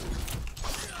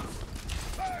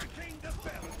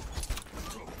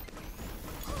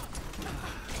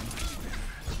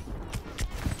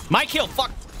My kill,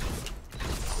 fuck!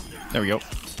 There we go.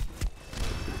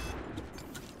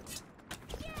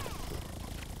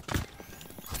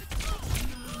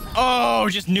 Oh,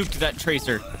 just nuked that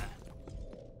tracer.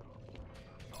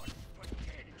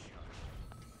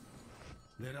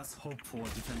 Let us hope for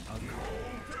different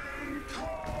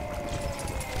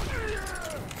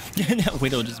That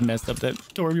Widow just messed up that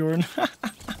Torbjorn.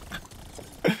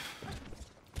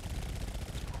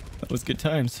 That was good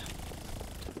times.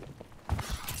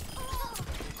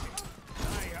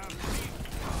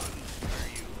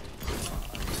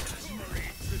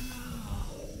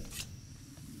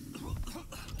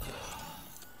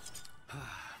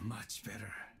 Much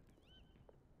better.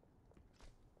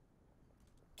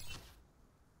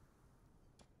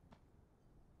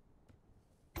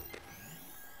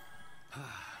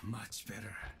 Much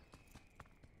better.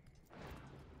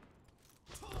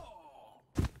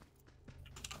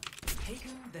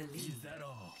 taken the lead. Is that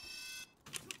all?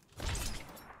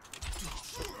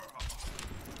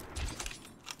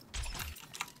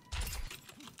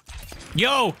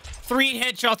 Yo, 3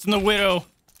 headshots in the Widow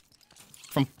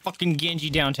from fucking Genji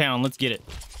downtown. Let's get it.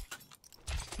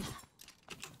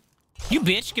 You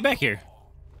bitch, get back here.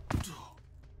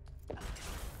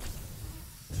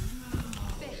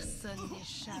 Personne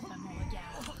n'échappe à mon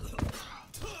regard.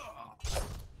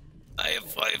 I have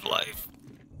 5 life.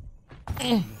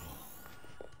 I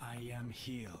am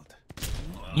healed.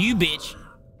 You bitch.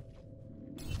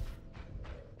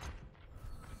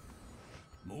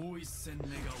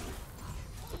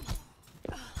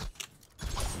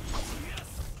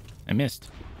 I missed.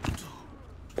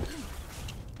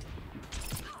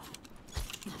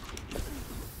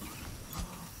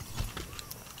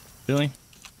 Really?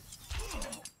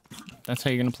 That's how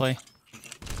you're gonna play?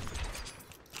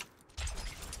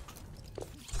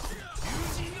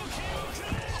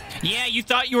 Yeah, you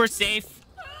thought you were safe.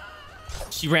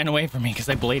 She ran away from me because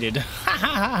I bladed.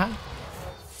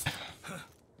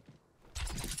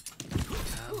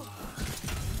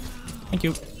 Thank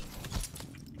you.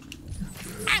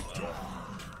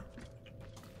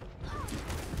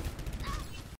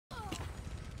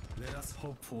 Let us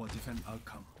hope for a different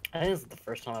outcome. I think this is the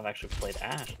first time I've actually played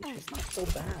Ashe, and she's not so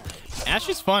bad. Ashe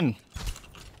is fun.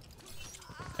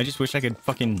 I just wish I could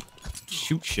fucking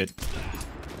shoot shit.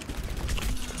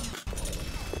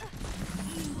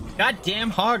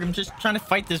 Goddamn hog, I'm just trying to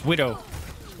fight this Widow.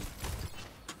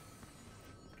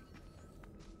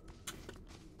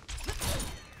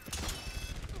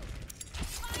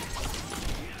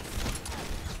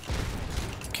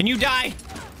 Can you die?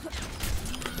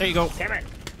 There you go. Damn it!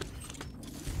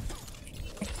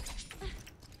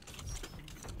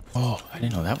 Oh, I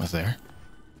didn't know that was there.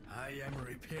 I am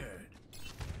repaired.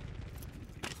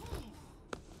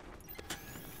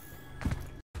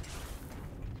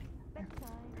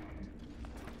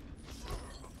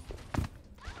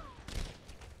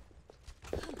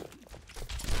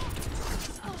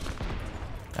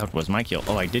 That was my kill.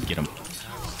 Oh, I did get him.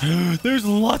 There's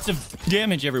lots of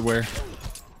damage everywhere.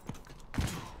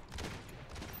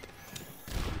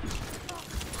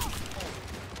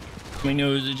 My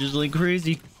nose is just like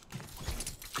crazy.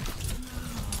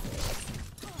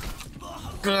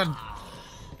 God.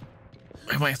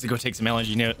 I might have to go take some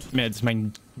allergy meds. My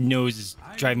nose is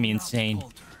driving me insane.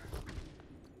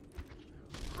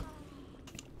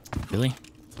 Really?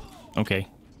 Okay.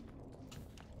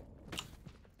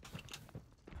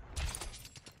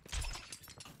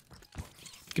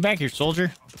 Get back here,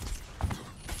 soldier.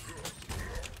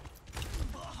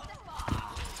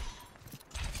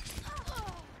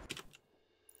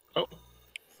 Oh.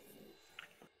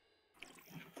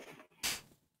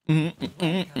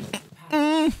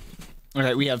 All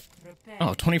right, we have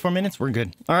 24 minutes. We're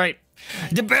good. All right,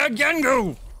 the bad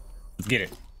Gango. Let's get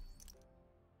it.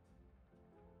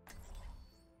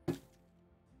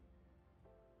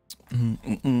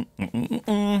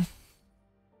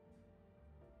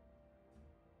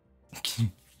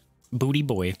 Booty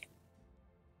boy.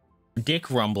 Dick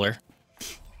rumbler.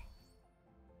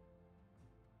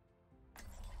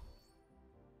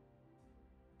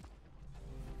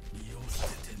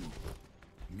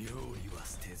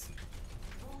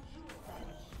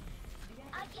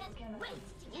 I can't wait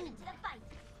to get into the fight.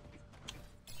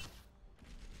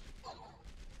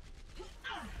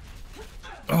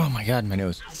 Oh my god, my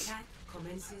nose. Attack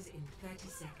commences in 30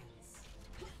 seconds.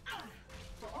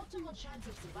 For optimal chance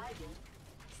of survival,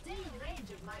 stay in range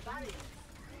of my barrier.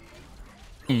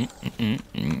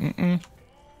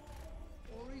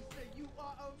 Ori said you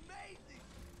are amazing.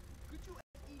 Could you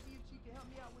ask Evie if she can help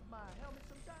me out with my helmet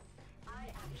sometime? I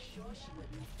am sure she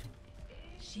would love to.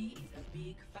 She is a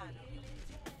big fan of your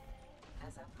music,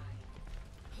 as am I.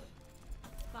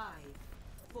 5,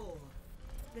 4,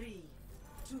 3,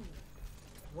 2,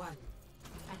 1.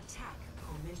 Attack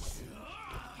commencing.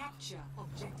 Capture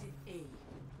objective A.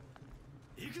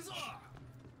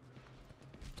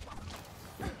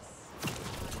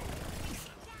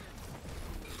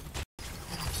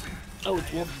 Oh,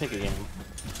 it's Wolf Pick again.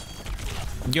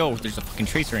 Yo, there's a fucking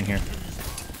tracer in here.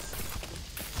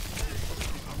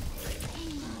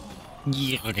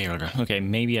 Yeah, okay,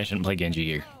 maybe I shouldn't play Genji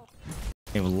here.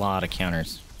 They have a lot of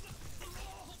counters.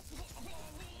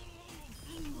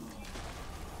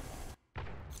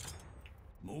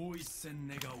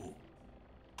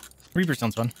 Reaper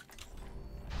sounds fun.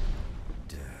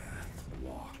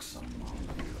 Walks among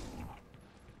you.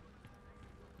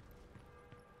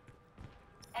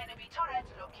 Enemy turret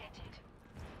located.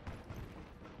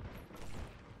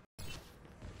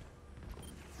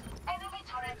 Enemy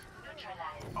turret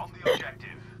neutralized. On the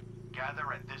objective.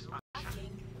 Gather at this position.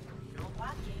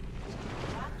 Rocking.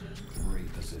 Rocking.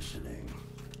 Repositioning.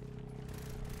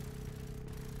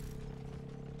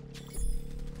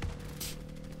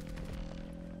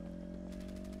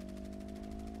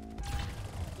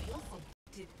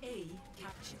 Objective A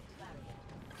captured.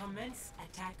 Commence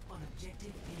attack on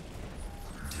objective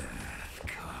A. Death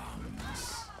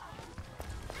comes.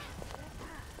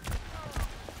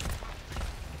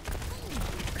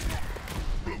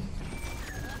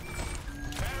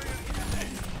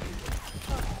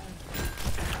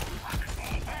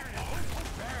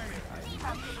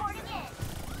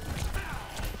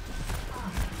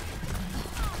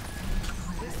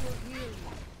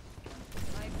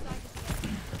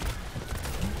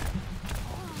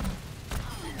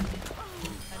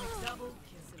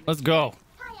 Let's go.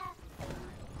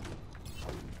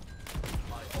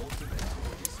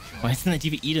 Why isn't the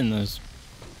TV eating those?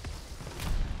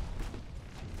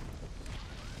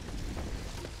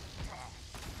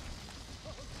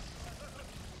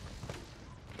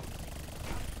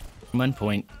 One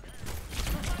point.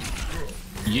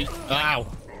 Ow.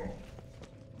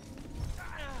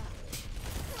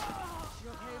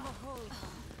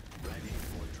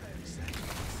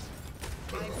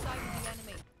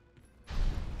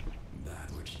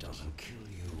 That which doesn't kill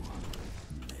you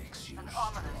makes you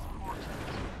stronger.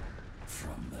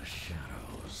 From the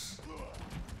shadows.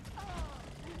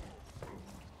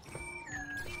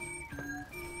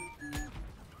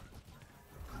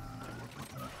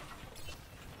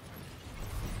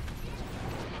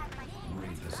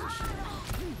 Reposition.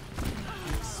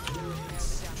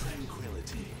 Experience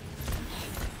tranquility.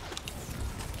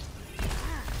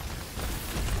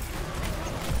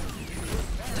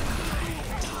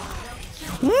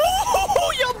 Woo,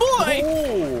 yo,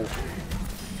 boy!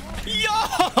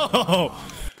 Yo!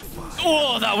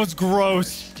 Oh, that was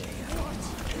gross.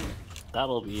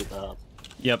 That'll be the.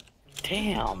 Yep.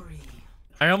 Damn.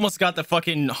 I almost got the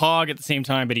fucking hog at the same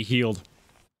time, but he healed.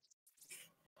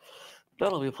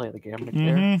 That'll be play of the game right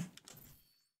there.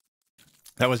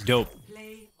 That was dope.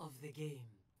 Play of the game.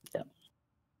 Yep.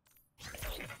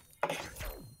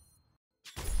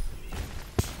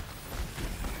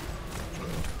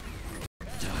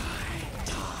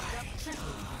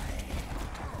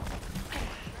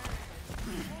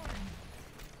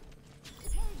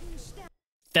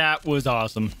 That was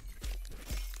awesome.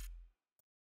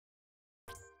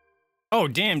 Oh,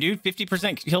 damn, dude.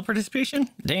 50% kill participation?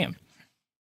 Damn.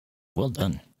 Well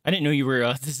done. I didn't know you were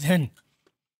the Zen.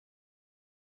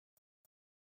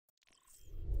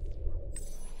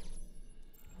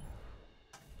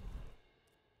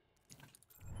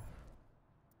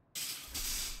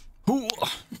 Ooh.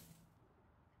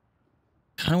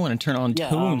 Kind of want to turn on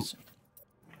tunes.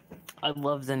 I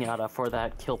love Zenyatta for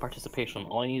that kill participation.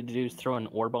 All you need to do is throw an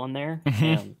orb on there,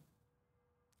 Mhm. and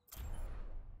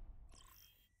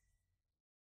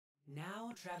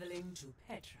Now traveling to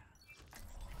Petra.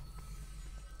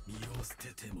 身を捨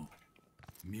てても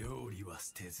妙理は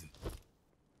捨てず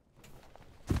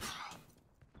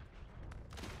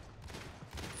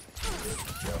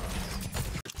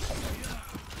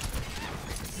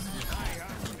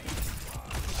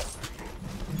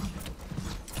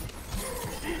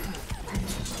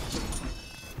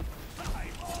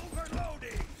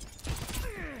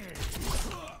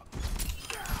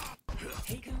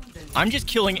I'm just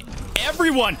killing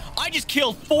everyone. I just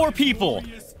killed 4 people.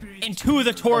 And 2 of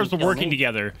the Torbs were working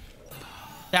together.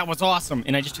 That was awesome.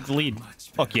 And I just took the lead.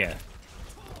 Fuck yeah.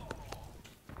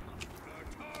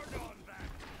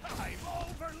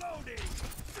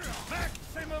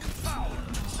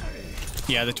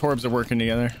 Yeah, the Torbs are working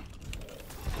together.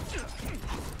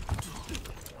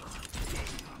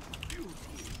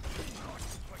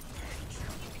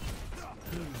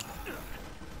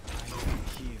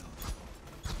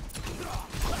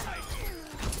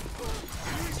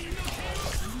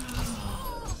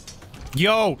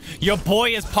 Yo, your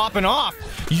boy is popping off.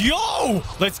 Yo,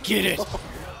 let's get it.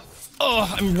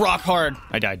 Oh, I'm rock hard.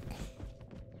 I died.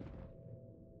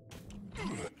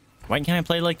 Why can't I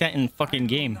play like that in fucking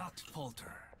game? not falter.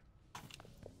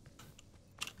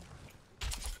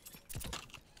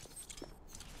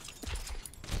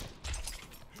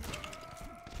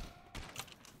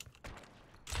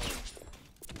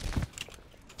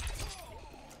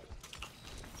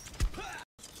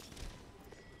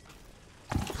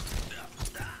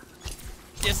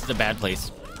 This is a bad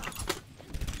place.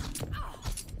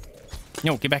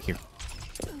 No, get back here.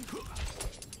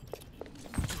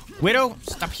 Widow,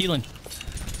 stop healing.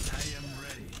 I am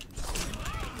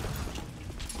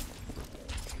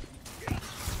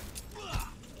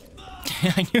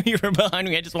ready. I knew you were behind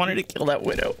me. I just wanted to kill that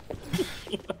Widow.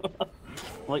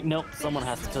 like, nope, someone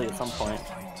has to kill you at some point.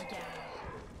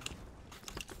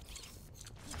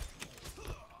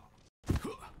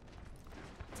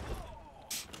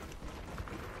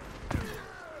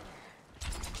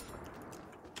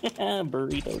 And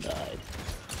Burrito died.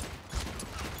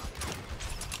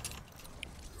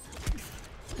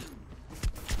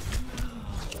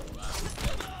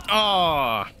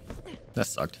 Oh, that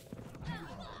sucked.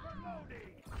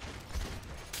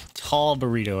 Tall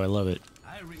burrito, I love it.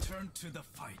 I return to the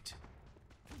fight.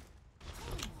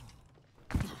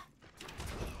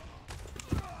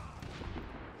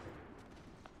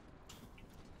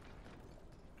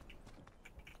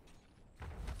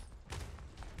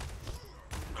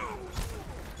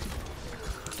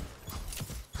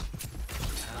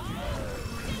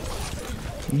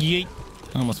 Yeet.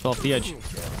 I almost fell off the edge.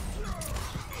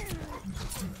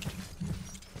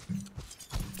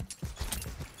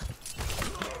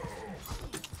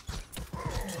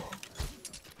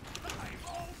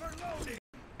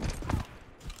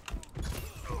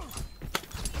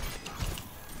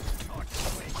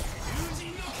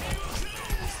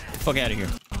 Fuck out of here.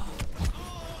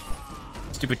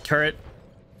 Stupid turret.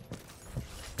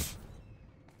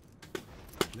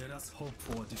 Let us hope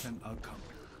for a different outcome.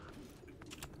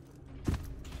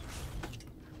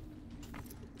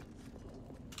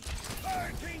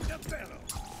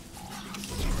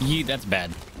 Yeet, that's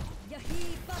bad.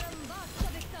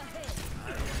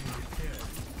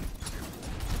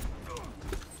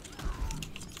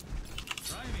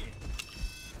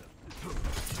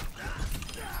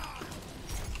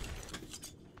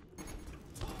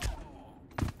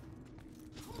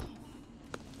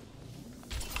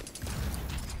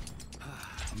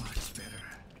 Much better.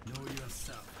 Know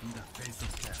yourself in the face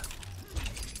of death.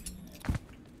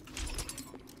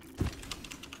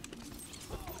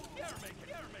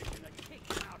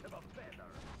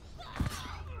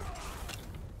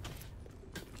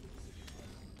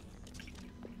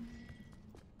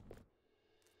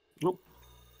 Nope.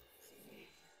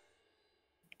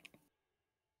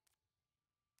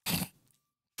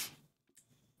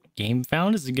 Game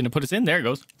found. Is it gonna put us in? There it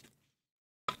goes.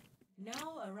 Now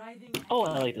arriving. Oh,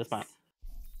 I like this map.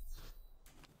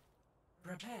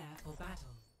 Prepare for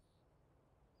battle.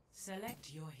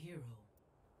 Select your hero.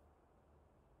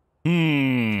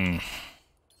 Hmm.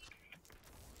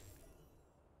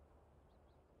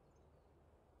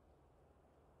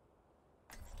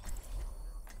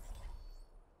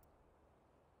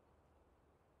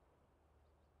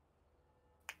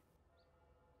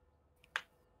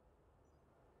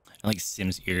 I like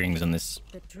Sim's earrings on this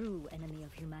The true enemy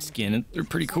of humanity. skin. They're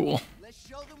pretty cool. Let's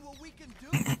show them what we can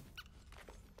do.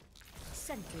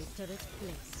 Sentry turret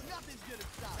placed. Nothing's gonna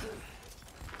stop us.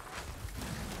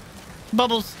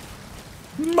 Bubbles.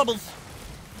 Bubbles.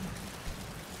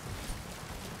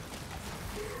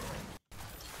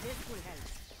 This will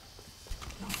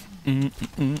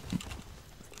help.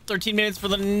 13 minutes for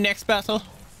the next battle.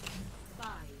 5,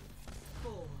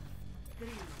 4, 3,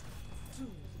 2,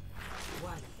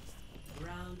 1.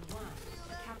 Round 1.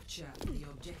 Capture the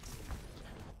objective.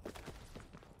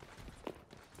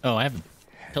 Oh, I have a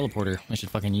teleporter. I should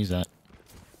fucking use that.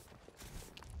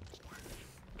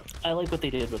 I like what they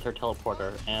did with her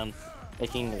teleporter and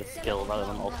making it a skill rather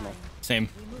than ultimate. Same.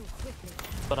 We move quickly.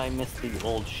 But I miss the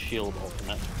old shield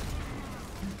ultimate.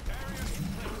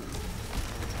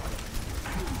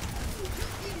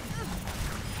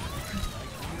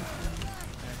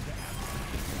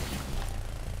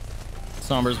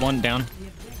 Somber's one down.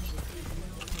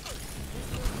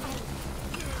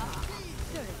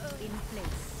 Turret in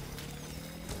place.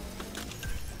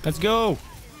 Let's go.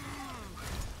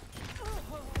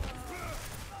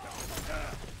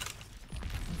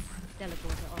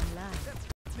 Teleporter online.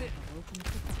 Open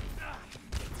quickly.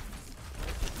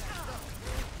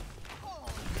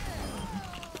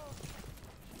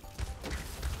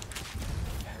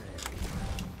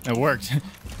 It worked.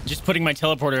 Just putting my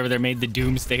teleporter over there made the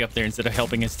Doom stay up there instead of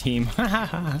helping his team.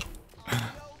 Oh,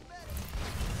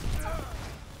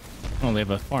 they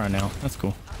have a Pharah now. That's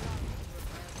cool.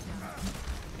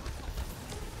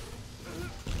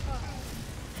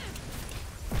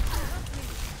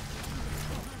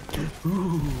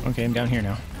 Okay, I'm down here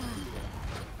now.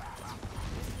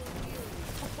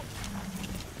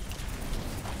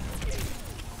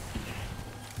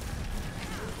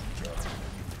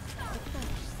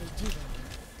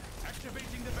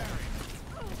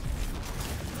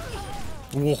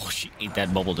 Whoa, she ate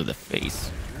that bubble to the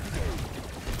face.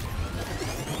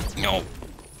 No.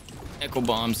 Echo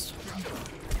bombs.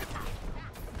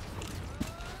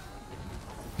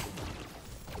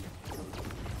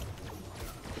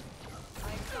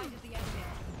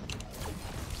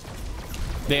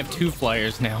 They have 2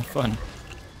 flyers now. Fun.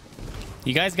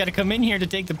 You guys got to come in here to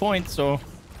take the point, so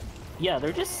Yeah,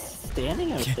 they're just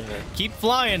standing out there. keep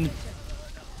flying.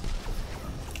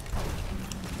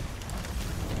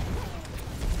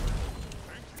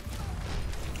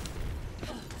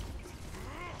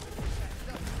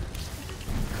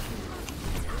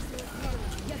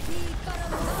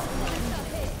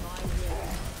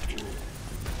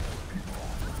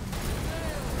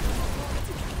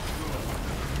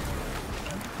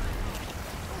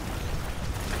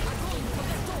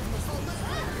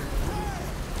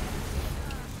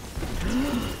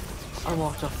 I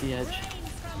walked off the edge.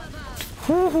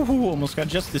 Whoo, almost got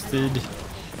justice did.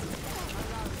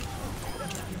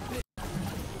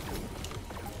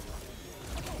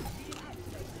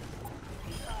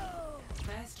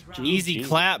 First round. Easy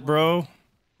clap, bro.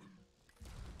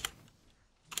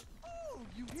 Oh,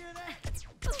 you hear that?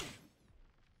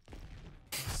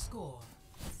 Score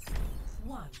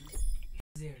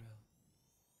 1-0.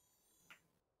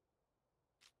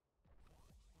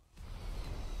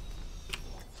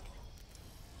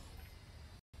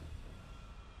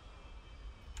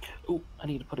 Oh, I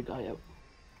need to put a guy out.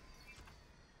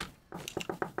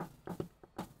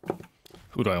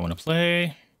 Who do I want to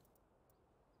play?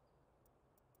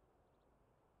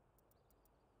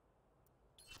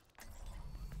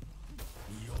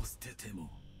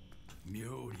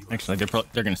 Actually,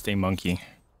 they're gonna stay monkey.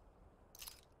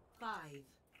 5,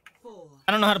 4,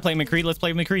 I don't know how to play McCree. Let's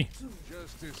play McCree.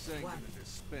 Justice ain't gonna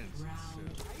dispense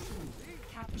round itself. 2.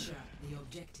 Capture the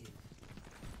objective.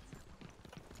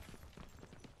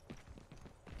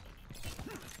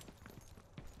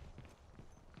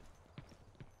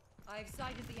 I've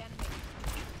sighted the enemy.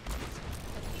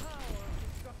 The power of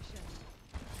destruction.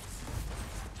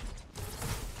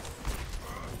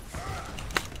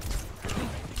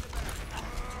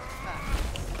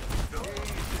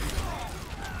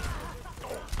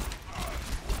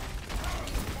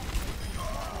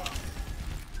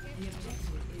 The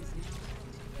objective is now.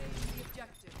 The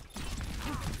objective.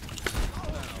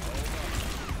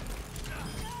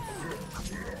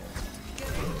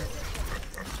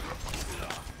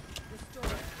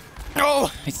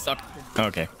 Oh, I suck.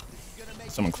 Okay.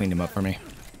 Someone cleaned him up for me.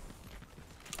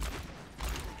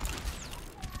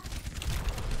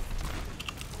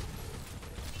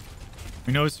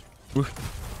 Who knows? Ooh.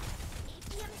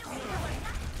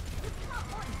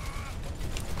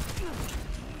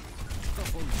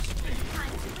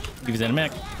 He was in a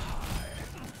mech.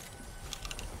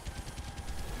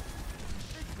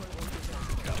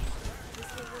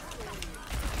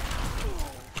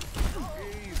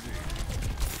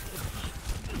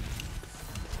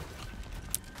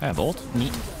 I have ult.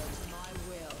 Neat.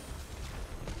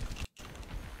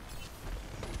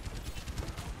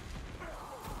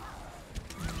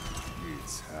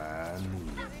 It's hand.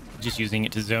 Just using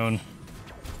it to zone.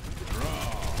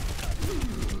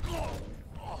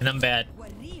 And I'm bad. I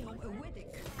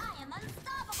am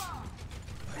unstoppable.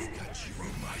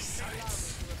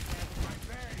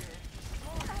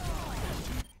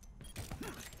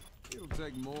 It'll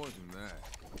take more than that.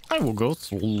 I will go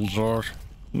soldier.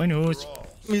 My nose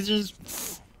is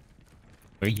just.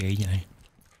 Oh, yeah. Anna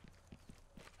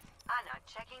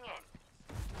checking in.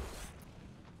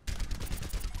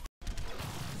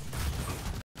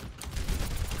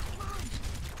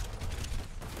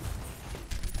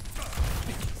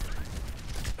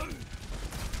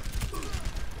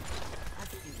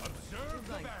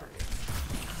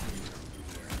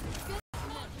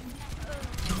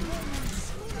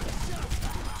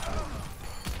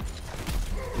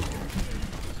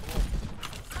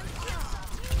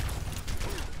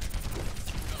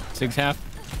 Six half.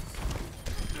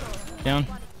 Down.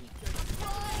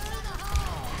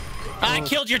 I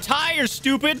killed your tires,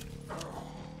 stupid.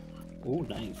 Oh,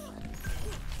 nice.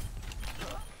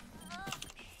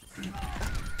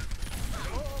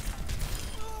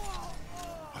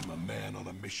 I'm a man on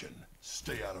a mission.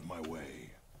 Stay out of my way.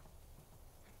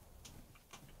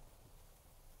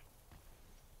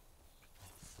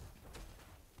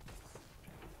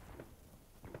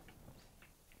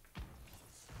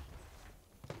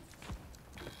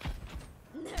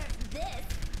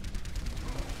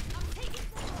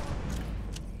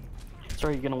 So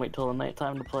are you gonna wait till the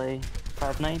nighttime to play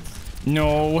Five Nights?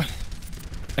 No.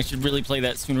 I should really play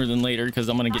that sooner than later because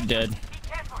I'm gonna get dead.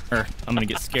 Or I'm gonna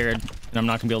get scared and I'm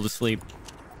not gonna be able to sleep.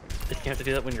 You have to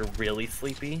do that when you're really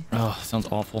sleepy, Oh, sounds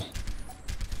awful.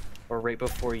 or right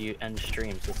before you end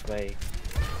streams. This way.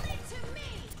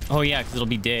 Oh yeah, because it'll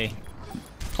be day.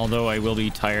 Although I will be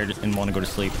tired and want to go to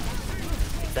sleep.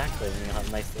 Exactly, and you'll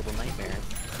have nice little nightmares.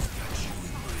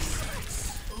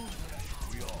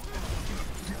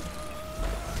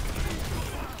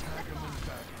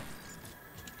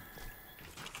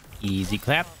 Easy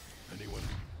clap.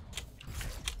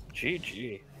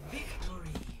 GG.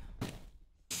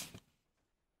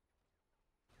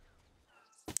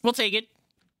 We'll take it.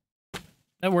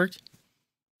 That worked.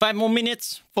 5 more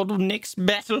minutes for the next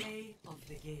battle. Play of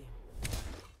the game.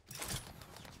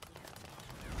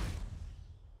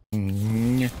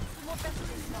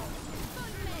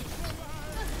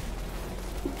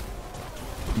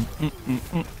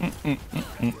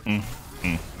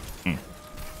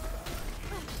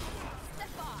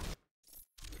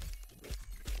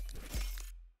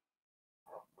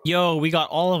 Yo, we got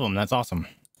all of them. That's awesome.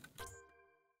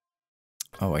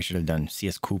 Oh, I should have done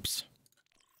CS Coops.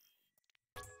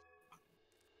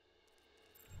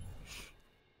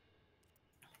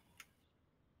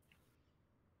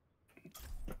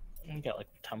 We got like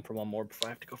time for one more before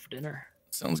I have to go for dinner.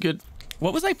 Sounds good.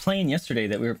 What was I playing yesterday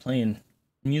that we were playing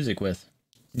music with?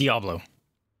 Diablo.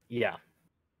 Yeah.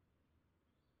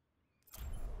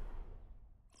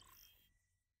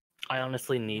 I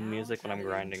honestly need music when I'm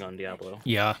grinding on Diablo.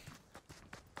 Yeah.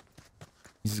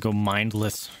 You just go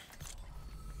mindless.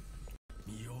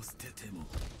 身を捨てても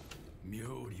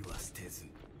妙理は捨てず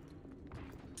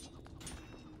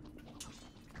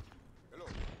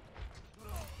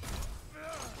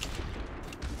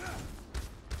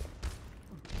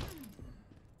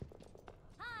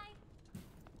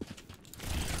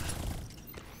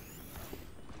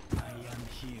I am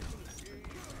healed.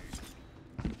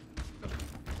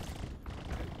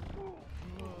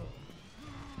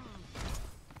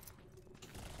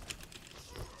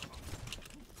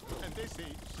 And they say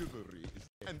chivalry is.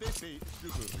 And they say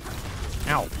chivalry.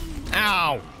 Ow.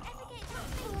 Ow.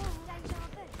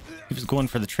 He was going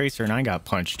for the tracer and I got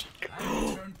punched.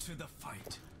 Return to the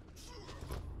fight.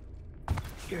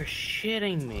 You're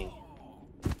shitting me.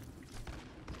 I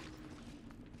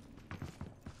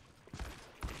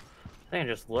think I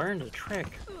just learned a trick.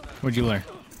 What'd you learn?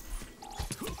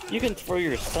 You can throw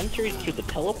your sentries through the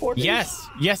teleporters? Yes.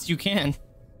 Yes, you can.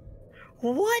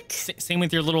 What? Same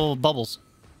with your little bubbles.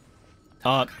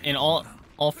 And all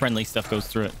friendly stuff goes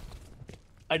through it.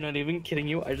 I'm not even kidding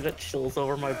you. I just got chills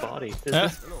over my body.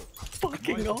 This is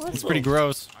fucking awesome. It's pretty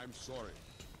gross. I'm sorry.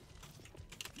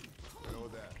 Hello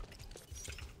there.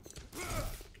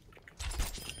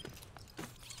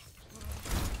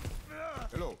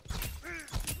 Hello.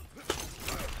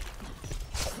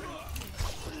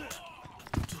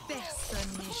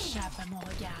 Personne n'échappe à mon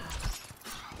regard.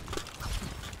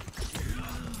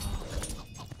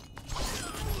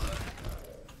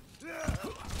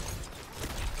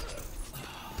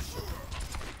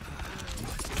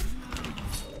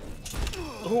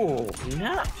 Oh,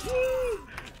 no.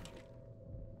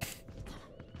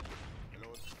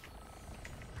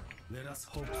 Let us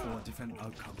hope for a different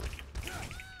outcome.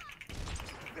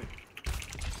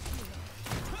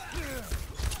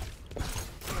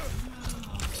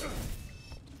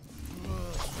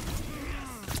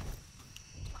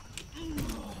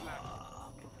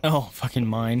 Oh, fucking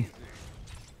mine.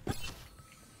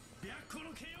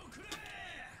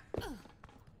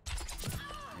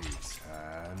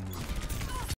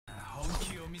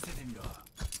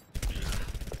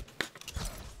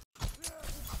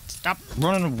 Stop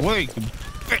running away, you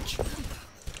bitch!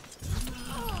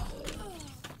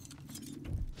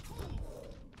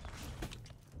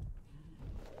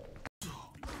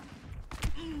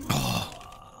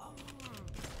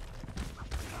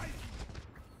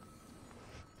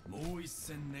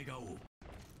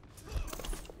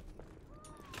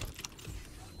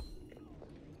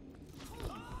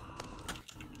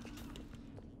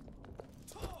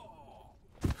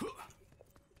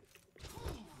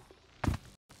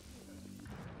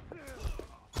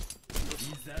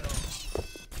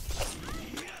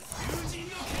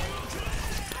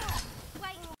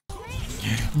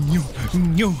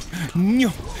 No,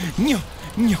 no, no,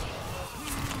 no.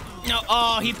 No,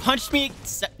 oh, he punched me.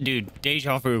 Dude,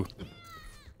 deja vu.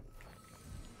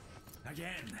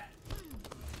 Again.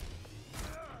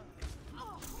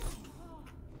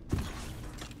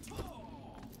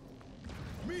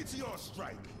 Meteor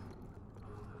strike.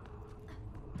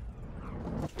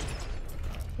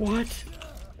 What?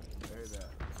 Hey there.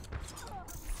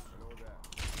 Hello there.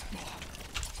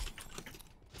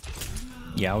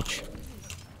 Youch.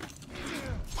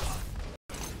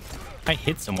 I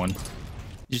hit someone.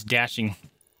 Just dashing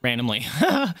randomly.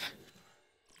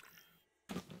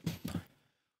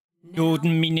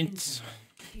 Golden minutes.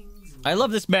 I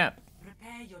love this map.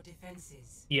 Prepare your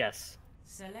defenses. Yes.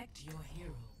 Select your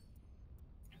hero.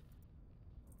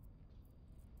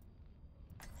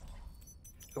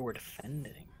 Oh, we're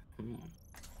defending.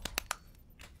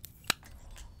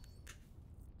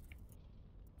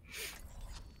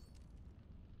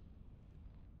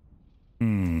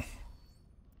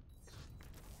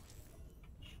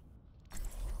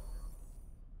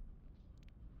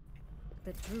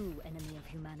 The true enemy of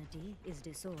humanity is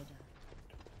disorder.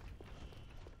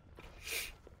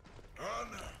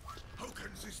 Anna, how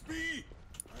can this be?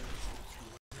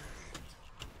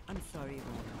 I'm sorry,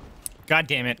 Rona. God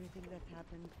damn it. Everything that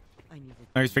happened, I needed.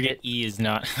 I always forget E is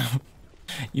not.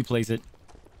 You place it.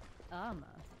 Armor?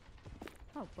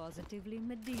 How positively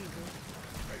medieval.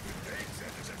 I will take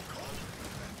that as a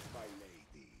compliment, my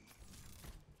lady.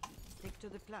 Stick to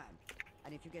the plan.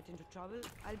 And if you get into trouble,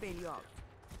 I'll bail you out.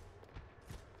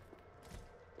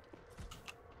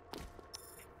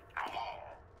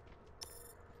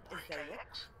 Is there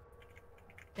yet?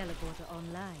 Teleporter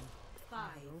online. 5,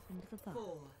 Opened the file.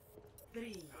 4,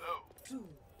 3, 2,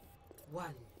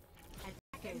 1.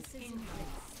 Attackers in place.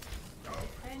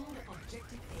 Defend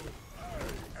objective A.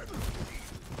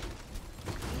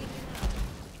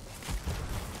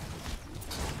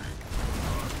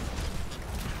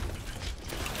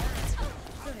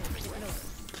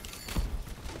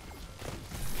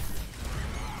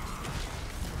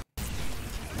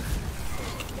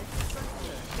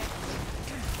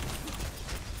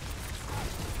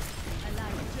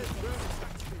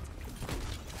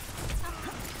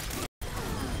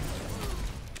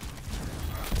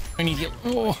 I need heal.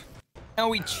 Oh,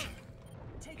 ouch.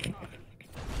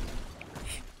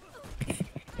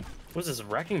 What's this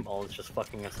wrecking ball is just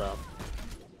fucking us up?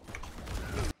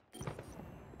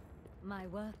 My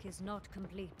work is not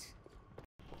complete.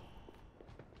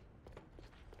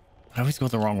 I always go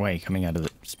the wrong way coming out of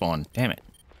the spawn. Damn it.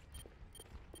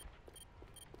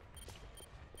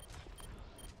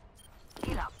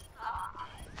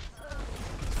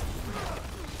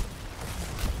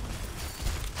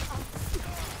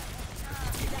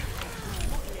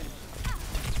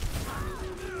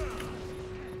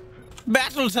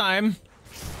 Battle time.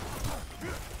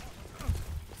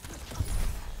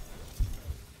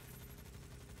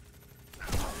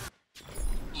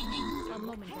 A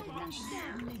moment of inaction.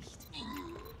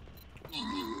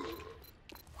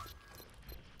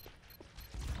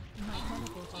 My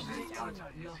teleporter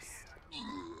Objective lost.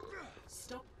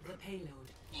 Stop the payload.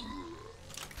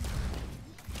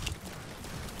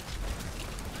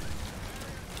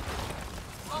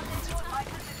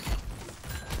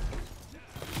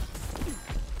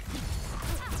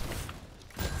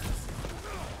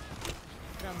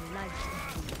 from light.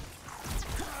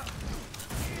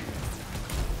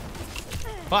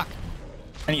 Fuck.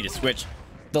 I need to switch.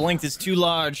 The length is too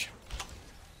large.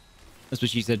 That's what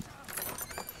she said.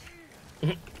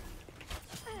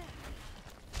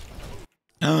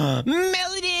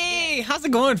 Melody! How's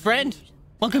it going, friend?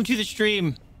 Welcome to the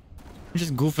stream. I'm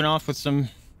just goofing off with some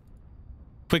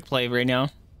quick play right now.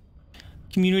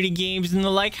 Community games and the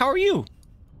like. How are you?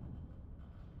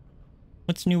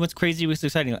 What's new? What's crazy? What's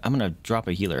exciting? I'm gonna drop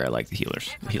a healer. I like the healers.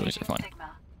 The healers are fun.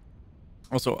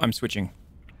 Also, I'm switching.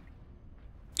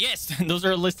 Yes, those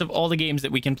are a list of all the games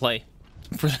that we can play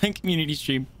for the community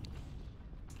stream.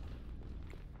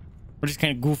 We're just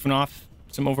kind of goofing off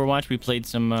some Overwatch. We played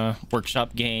some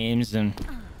workshop games and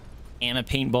Anna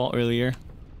paintball earlier.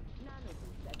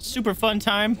 Super fun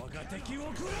time.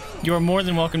 You are more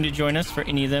than welcome to join us for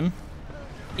any of them,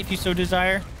 if you so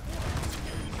desire.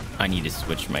 I need to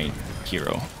switch my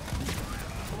hero.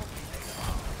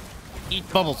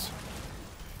 Eat bubbles.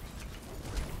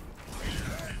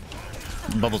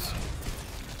 Bubbles.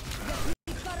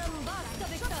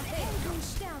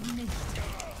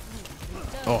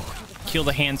 Oh, kill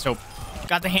the hand soap.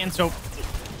 Got the hand soap.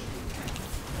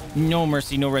 No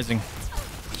mercy, no rezzing.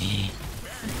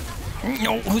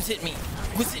 No, who's hit me?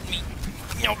 Who's hit me?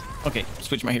 No. Okay,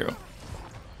 switch my hero.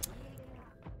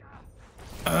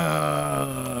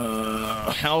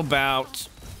 How about...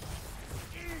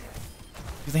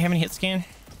 Do they have any hit scan?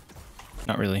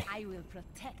 Not really. I will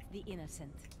protect the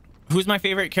innocent. Who's my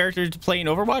favorite character to play in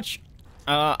Overwatch?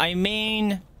 I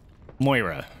main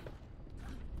Moira.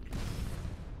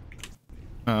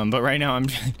 But right now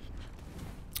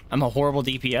I'm a horrible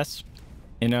DPS,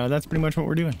 and that's pretty much what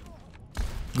we're doing.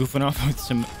 Goofing off with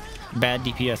some bad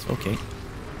DPS. Okay.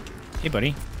 Hey,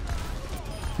 buddy.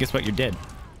 Guess what? You're dead.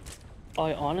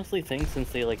 I honestly think since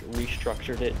they like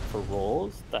restructured it for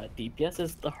roles, that DPS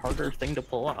is the harder thing to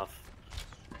pull off.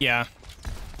 Yeah.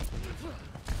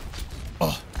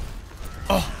 Oh.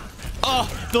 Oh.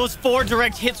 Oh, those 4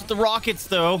 direct hits with the rockets,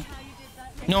 though.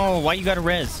 No, why you gotta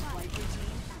res?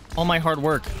 All my hard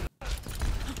work.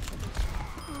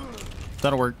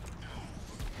 That'll work.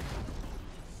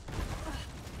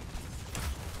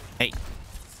 Hey.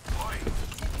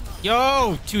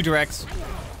 Yo, 2 directs.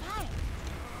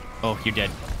 Oh, you're dead.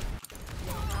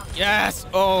 Yes.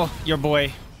 Oh, your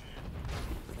boy.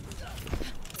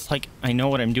 It's like I know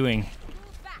what I'm doing.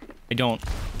 I don't.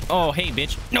 Oh, hey,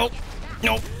 bitch. Nope.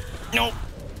 Nope. Nope.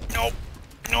 Nope.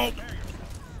 Nope.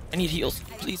 I need heals,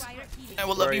 please. I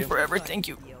will love you forever. Thank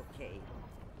you.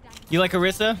 You like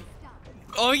Orisa?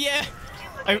 Oh, yeah.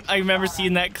 I remember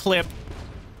seeing that clip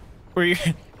where you're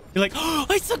like, oh,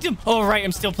 I sucked him. Oh, right.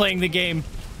 I'm still playing the game.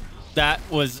 That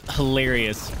was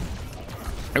hilarious.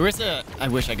 Orisa, I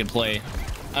wish I could play.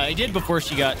 I did before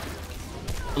she got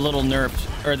a little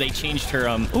nerfed, or they changed her.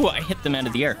 Ooh, I hit them out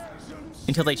of the air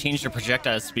until they changed her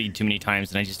projectile speed too many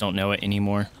times, and I just don't know it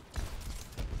anymore.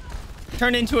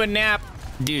 Turn into a nap,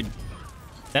 dude.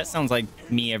 That sounds like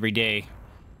me every day.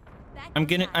 I'm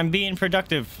being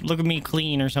productive. Look at me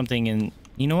clean or something, and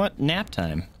you know what? Nap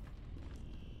time.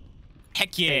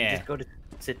 Heck yeah. Hey, just go to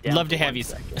sit down. Love to have you,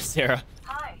 Sarah.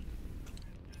 Hi.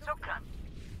 Shukran.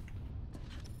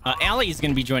 Allie is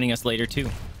going to be joining us later too.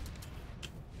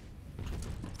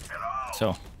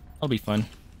 So that'll be fun.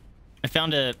 I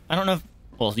found I don't know if,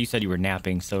 well, you said you were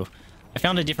napping, so I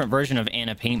found a different version of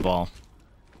Anna Paintball.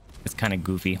 It's kind of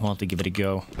goofy. We'll have to give it a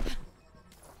go.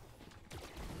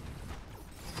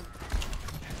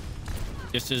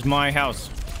 This is my house.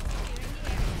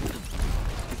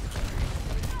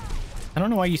 I don't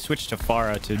know why you switched to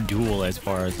Farah to duel as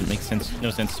far as it makes sense. No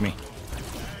sense to me.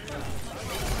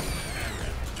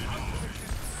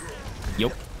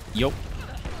 Yup. Yup.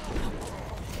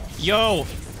 Yo,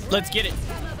 let's get it.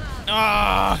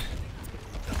 Ah.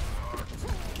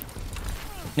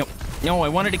 No, no, I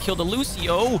wanted to kill the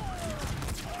Lucio.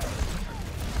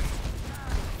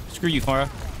 Screw you, Farah.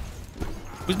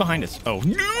 Who's behind us? Oh,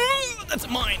 no, that's a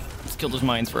mine. Let's kill those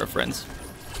mines for our friends.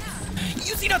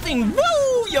 You see nothing.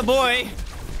 Woo, ya boy.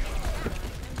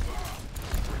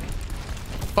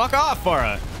 Fuck off,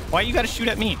 Farah. Why you gotta shoot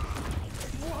at me?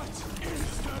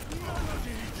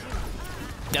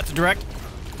 That's a direct.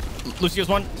 Lucio's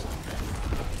one.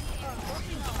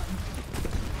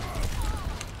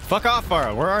 Fuck off,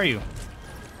 Farah. Where are you?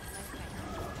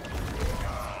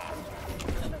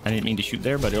 I didn't mean to shoot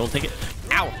there, but it'll take it.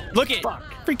 Ow! Look at it!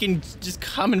 Freaking just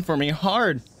coming for me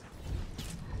hard.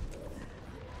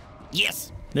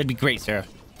 Yes! That'd be great, Sarah.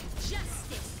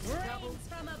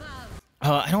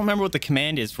 I don't remember what the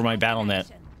command is for my BattleNet.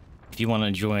 If you want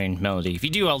to join Melody. If you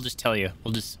do, I'll just tell you.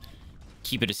 We'll just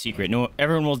keep it a secret. No,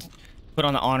 everyone will put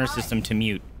on the honor system to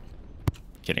mute.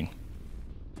 Kidding.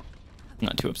 I'm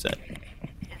not too upset.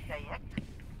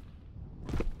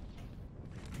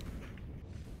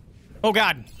 Oh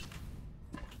god.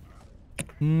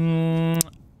 I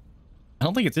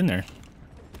don't think it's in there.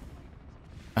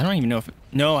 I don't even know if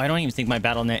no, I don't even think my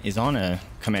BattleNet is on a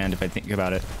command if I think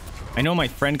about it. I know my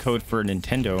friend code for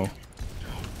Nintendo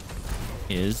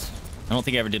is. I don't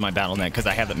think I ever did my BattleNet because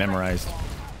I have it memorized.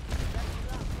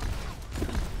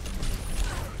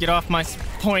 Get off my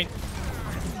point.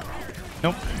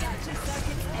 Nope.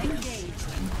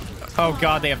 Oh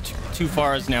god, they have two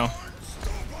Faras now.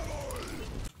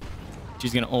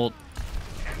 She's gonna ult.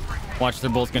 Watch, they're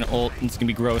both gonna ult. It's gonna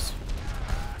be gross.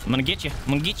 I'm gonna get you.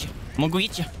 I'm gonna get you. I'm gonna go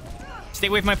get you. Stay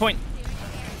away from my point.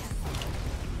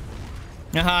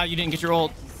 Aha, you didn't get your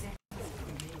ult.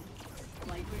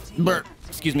 Bert.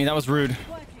 Excuse me, that was rude.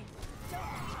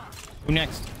 Who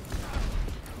next?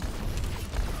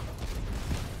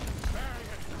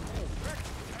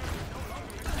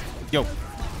 Yo.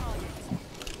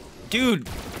 Dude,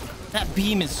 that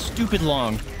beam is stupid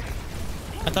long.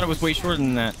 I thought it was way shorter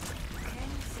than that.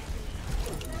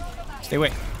 Stay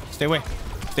away. Stay away.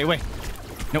 Stay away.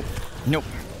 Nope. Nope.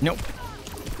 Nope.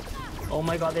 Oh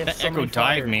my god, they have that so Echo many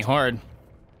dived me hard.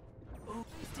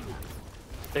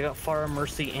 They got Farah,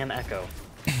 Mercy, and Echo.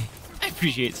 I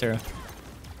appreciate it, Sarah.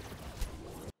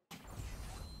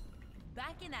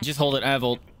 Just hold it. I have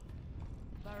ult.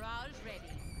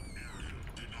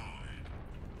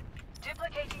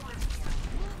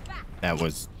 That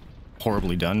was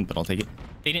horribly done, but I'll take it.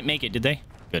 They didn't make it, did they?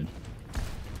 Good.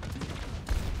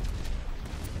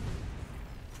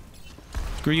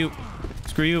 Screw you.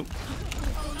 Screw you.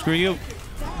 Screw you.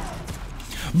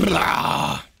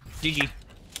 Blah! GG.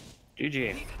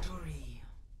 GG.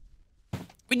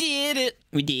 We did it.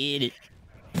 We did it.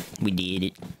 We did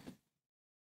it.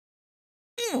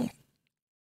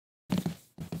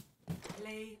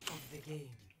 Play of the game.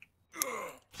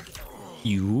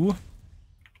 You.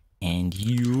 And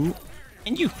you.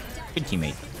 And you. Good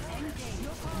teammate.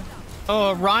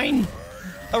 Oh, Ryan.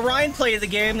 Ryan played the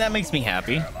game. That makes me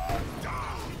happy.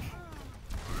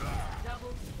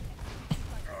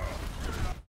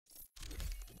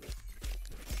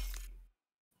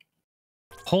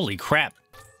 Holy crap.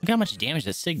 Look how much damage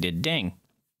that Sig did. Dang.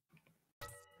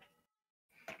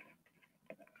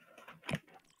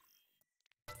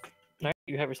 Alright,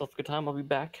 you have yourself a good time. I'll be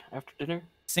back after dinner.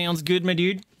 Sounds good, my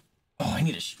dude. Oh, I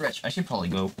need a stretch. I should probably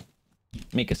go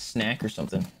make a snack or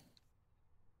something.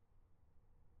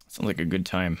 Sounds like a good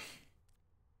time.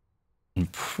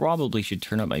 And probably should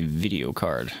turn up my video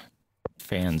card.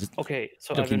 Fans. Okay,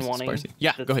 so I've been wanting...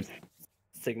 Yeah, go ahead.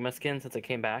 Sigma skin since it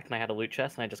came back, and I had a loot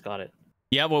chest, and I just got it.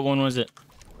 Yeah, what one was it?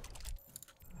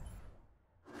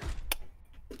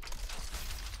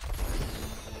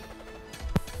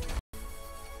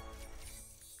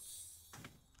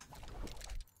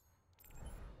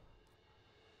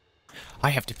 I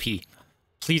have to pee.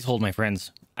 Please hold, my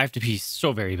friends. I have to pee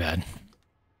so very bad.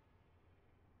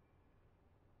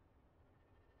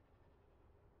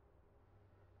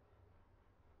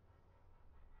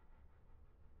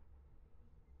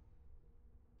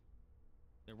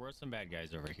 There were some bad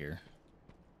guys over here.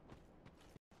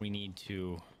 We need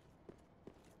to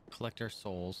collect our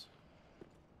souls.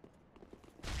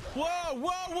 Whoa, whoa,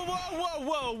 whoa, whoa,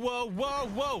 whoa, whoa, whoa,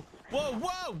 whoa, whoa,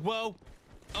 whoa, whoa.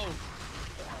 Oh.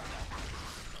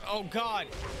 Oh, God.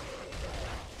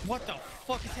 What the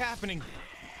fuck is happening?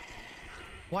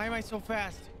 Why am I so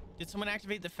fast? Did someone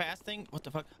activate the fast thing? What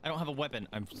the fuck? I don't have a weapon.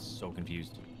 I'm so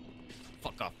confused.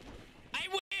 Fuck off. I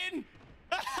win!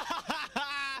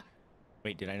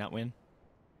 Wait, did I not win?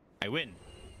 I win.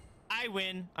 I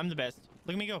win. I'm the best.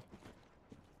 Look at me go.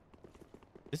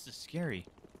 This is scary.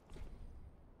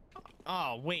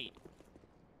 Oh, wait.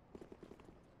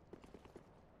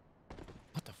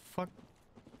 What the fuck?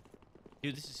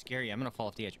 Dude, this is scary. I'm gonna fall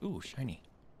off the edge. Ooh, shiny.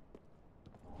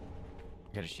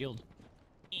 I got a shield.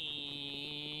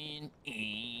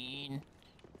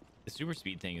 The super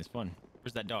speed thing is fun.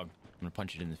 Where's that dog? I'm gonna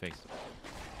punch it in the face.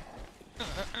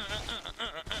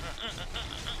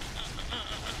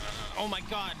 Oh my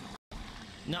god.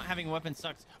 Not having a weapon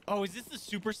sucks. Oh, is this the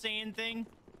Super Saiyan thing?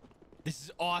 This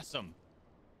is awesome.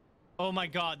 Oh my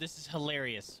god, this is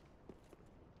hilarious.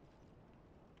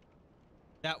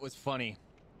 That was funny.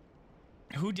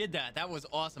 Who did that? That was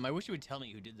awesome. I wish you would tell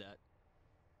me who did that.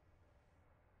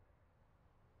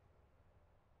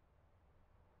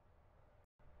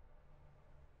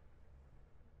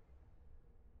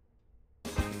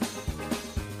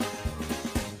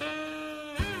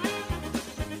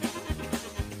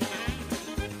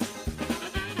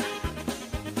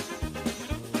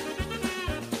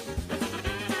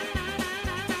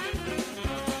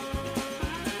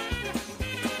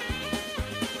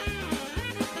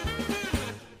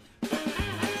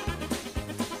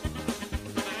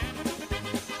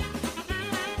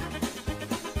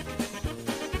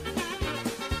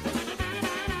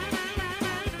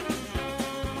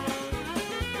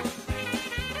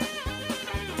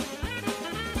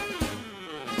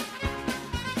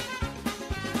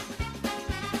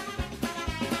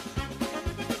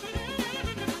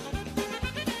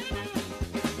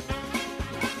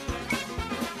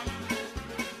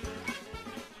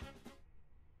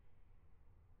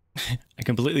 I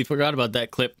completely forgot about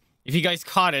that clip. If you guys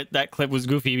caught it, that clip was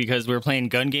goofy because we were playing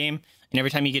gun game, and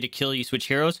every time you get a kill, you switch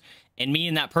heroes, and me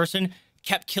and that person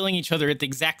kept killing each other at the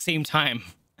exact same time.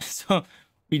 So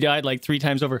we died like 3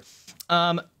 times over.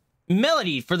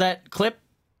 Melody for that clip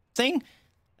thing,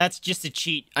 that's just a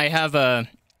cheat. I have on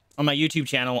my YouTube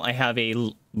channel, I have a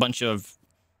bunch of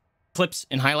clips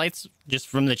and highlights just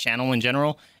from the channel in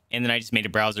general, and then I just made a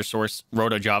browser source,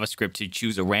 wrote a JavaScript to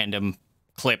choose a random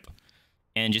clip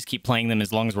and just keep playing them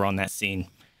as long as we're on that scene.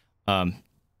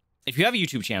 If you have a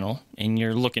YouTube channel and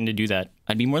you're looking to do that,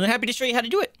 I'd be more than happy to show you how to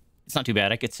do it. It's not too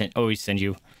bad. I could always send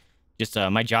you just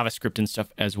my JavaScript and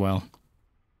stuff as well.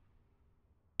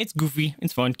 It's goofy.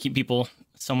 It's fun. Keep people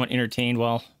somewhat entertained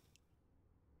while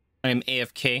I'm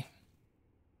AFK.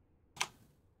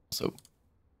 So,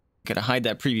 gotta hide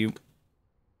that preview.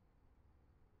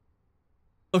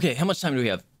 Okay, how much time do we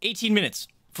have? 18 minutes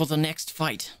for the next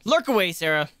fight. Lurk away,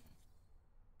 Sarah.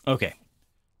 Okay.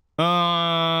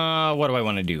 What do I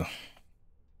want to do?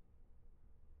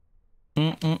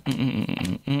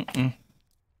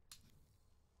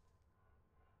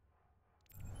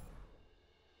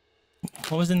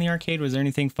 What was in the arcade? Was there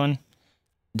anything fun?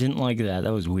 Didn't like that.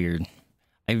 That was weird.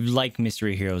 I like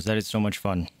Mystery Heroes. That is so much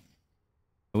fun.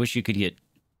 I wish you could get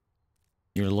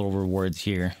your little rewards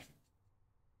here.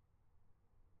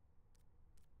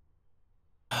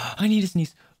 I need to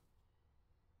sneeze.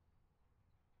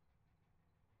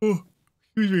 Oh,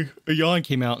 excuse me. A yawn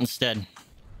came out instead.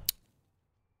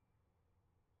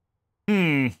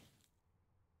 Hi.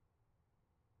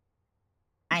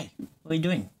 What are you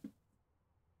doing?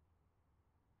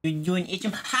 You're doing it.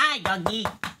 Hi, doggy.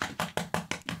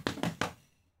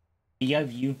 I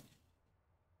love you.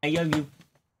 I love you.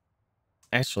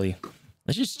 Actually,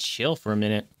 let's just chill for a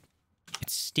minute.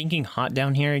 It's stinking hot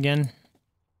down here again.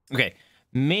 Okay,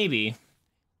 maybe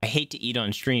I hate to eat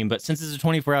on stream, but since it's a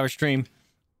 24-hour stream,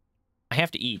 I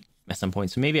have to eat at some point.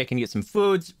 So maybe I can get some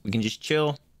foods. We can just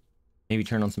chill. Maybe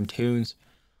turn on some tunes.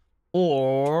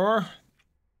 Or...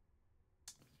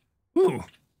 Ooh.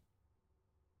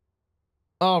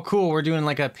 Oh, cool. We're doing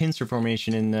like a pincer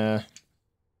formation in the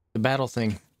battle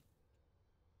thing.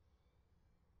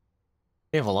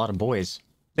 They have a lot of boys.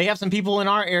 They have some people in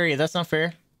our area. That's not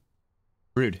fair.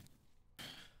 Rude.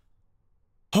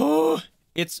 Oh,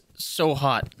 it's so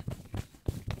hot.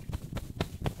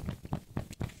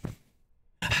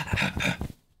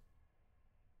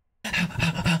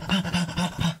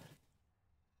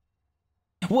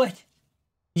 What?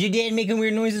 Is your dad making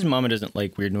weird noises? Mama doesn't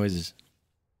like weird noises.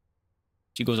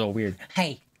 She goes all weird.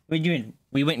 Hey, what are you doing?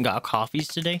 We went and got coffees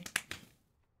today.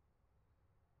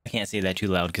 I can't say that too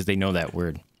loud because they know that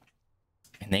word.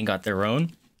 And they got their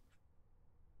own.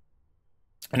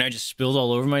 And I just spilled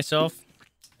all over myself.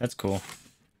 That's cool.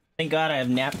 Thank God I have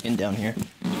napkin down here.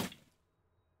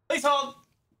 Please hold.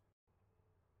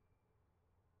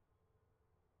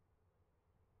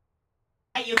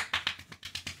 Hey, you. What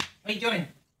are you doing?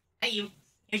 Hey, you.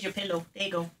 Here's your pillow. There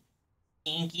you go.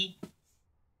 Thank you.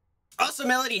 Also,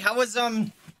 Melody, how was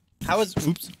the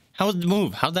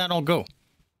move? How'd that all go?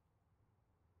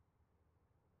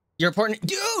 Your important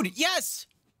dude, yes!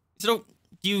 So,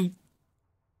 do you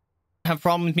have a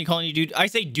problem with me calling you dude? I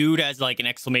say dude as like an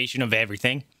exclamation of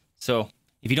everything. So,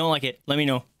 if you don't like it, let me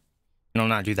know. And I'll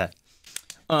not do that.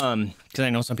 Because I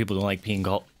know some people don't like being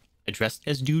addressed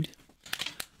as dude.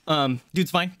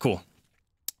 Dude's fine. Cool.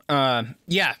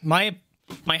 Yeah, my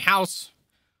house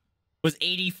was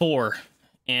 84.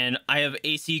 And I have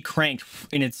AC cranked,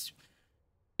 and it's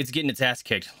getting its ass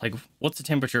kicked. Like, what's the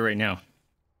temperature right now?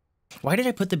 Why did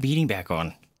I put the beating back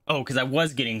on? Oh, because I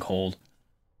was getting cold.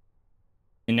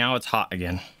 And now it's hot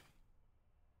again.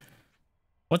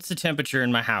 What's the temperature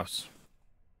in my house?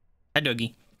 Hi,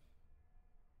 Dougie.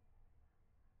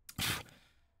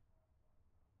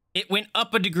 It went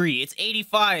up a degree. It's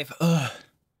 85. Ugh.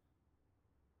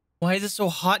 Why is it so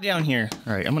hot down here?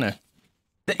 All right, I'm gonna...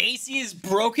 The AC is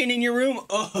broken in your room?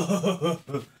 Oh,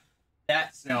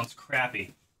 that sounds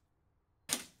crappy.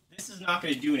 This is not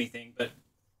going to do anything, but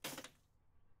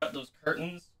cut those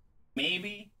curtains,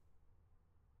 maybe.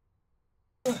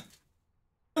 Bugs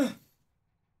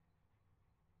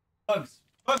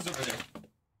over there.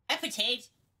 Hi, Potato.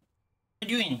 What are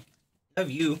you doing? Love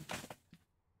you.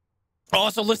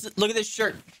 Also, listen, look at this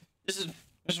shirt. This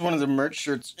is one of the merch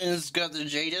shirts, and it's got the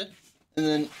Jada. And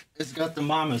then it's got the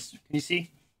mamas. Can you see?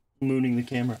 I'm mooning the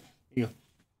camera. Here you go.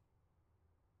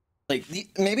 Like,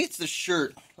 maybe it's the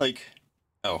shirt. Like,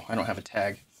 oh, I don't have a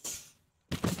tag.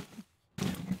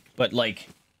 But, like,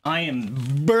 I am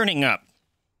burning up.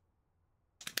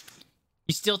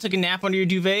 You still took a nap under your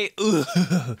duvet?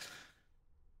 Ugh.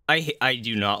 I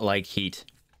do not like heat.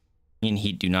 Me and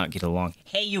heat do not get along.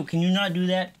 Hey, you, can you not do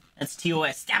that? That's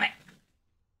TOS. Stop it!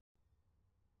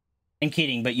 I'm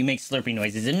kidding, but you make slurpy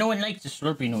noises, and no one likes the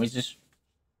slurpy noises.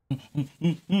 What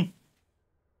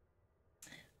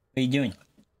are you doing? What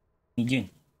are you doing?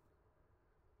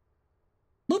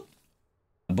 Boop.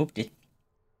 I booped it.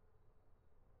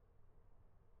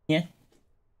 Yeah.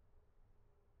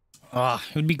 Ah,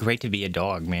 it would be great to be a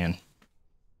dog, man.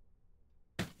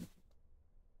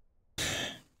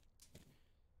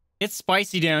 It's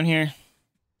spicy down here.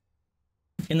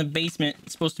 In the basement,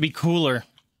 it's supposed to be cooler.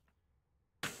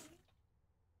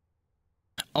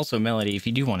 Also, Melody, if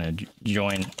you do want to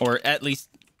join, or at least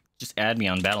just add me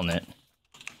on BattleNet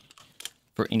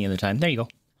for any other time. There you go.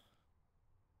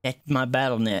 That's my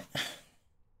BattleNet.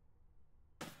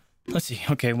 Let's see.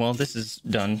 Okay, well, this is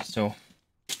done, so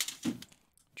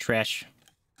trash,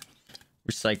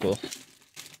 recycle,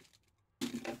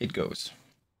 it goes.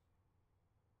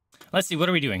 Let's see, what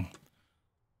are we doing?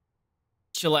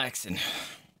 Chillaxing.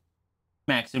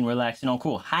 Maxing, relaxing, all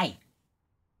cool. Hi.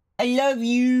 I love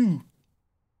you.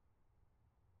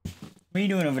 What are you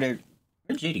doing over there?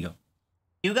 Where'd JD go?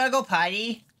 You gotta go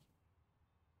potty?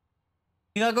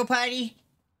 You gotta go potty?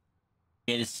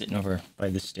 Jade is sitting over by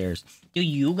the stairs. Do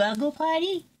you gotta go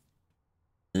potty?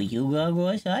 Do you gotta go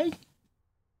outside?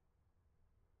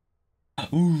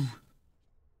 Ooh.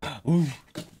 Ooh.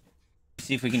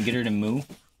 See if we can get her to moo.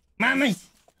 Mamas!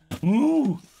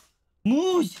 Moo!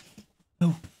 Moos!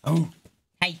 Oh, oh.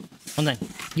 Hey, hold on.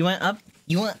 You want up?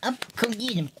 You want up? Come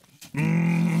get him.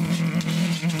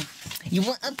 You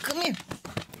want up? Come here.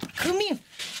 Come here.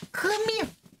 Come here.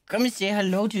 Come and say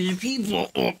hello to the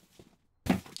people. Oh.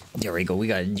 There we go. We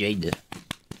got Jade.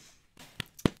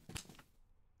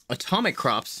 Atomic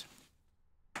crops?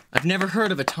 I've never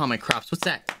heard of atomic crops. What's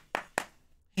that?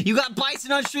 You got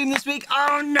Bison on stream this week?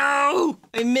 Oh no!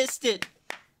 I missed it.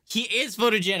 He is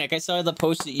photogenic. I saw the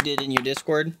post that you did in your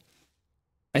Discord.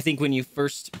 I think when you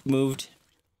first moved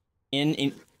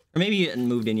in or maybe you hadn't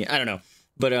moved in yet. I don't know.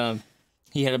 But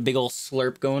he had a big old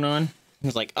slurp going on. I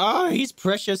was like, oh, he's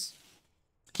precious.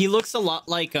 He looks a lot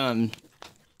like one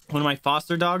of my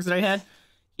foster dogs that I had.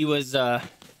 He was a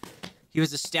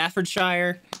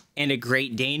Staffordshire and a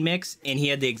Great Dane mix, and he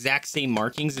had the exact same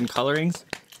markings and colorings.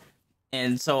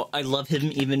 And so I love him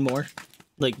even more.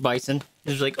 Like Bison.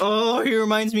 It's like, oh, he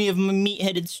reminds me of a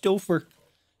meat-headed Stouffer.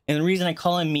 And the reason I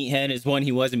call him Meathead is, one,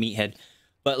 he was a meathead.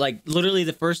 But, like, literally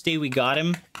the first day we got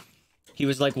him, he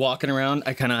was, like, walking around.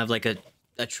 I kind of have, like, a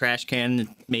a trash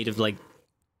can made of like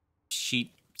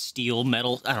sheet steel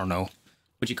metal. I don't know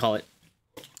what you call it,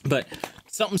 but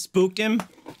something spooked him,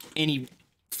 and he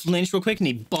flinched real quick, and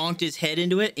he bonked his head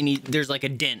into it, and there's like a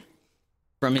dent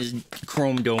from his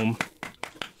chrome dome.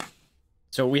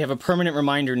 So we have a permanent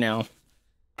reminder now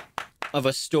of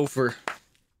a Stouffer.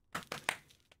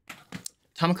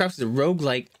 Tomacraft is a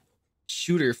roguelike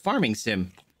shooter farming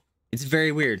sim. It's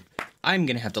very weird. I'm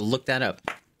gonna have to look that up.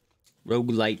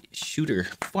 Roguelike shooter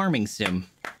farming sim.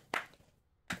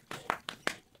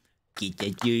 Hey.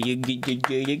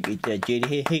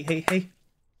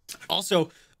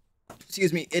 Also,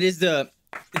 excuse me,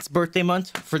 it's birthday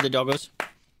month for the doggos,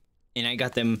 and I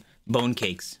got them bone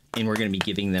cakes, and we're gonna be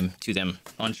giving them to them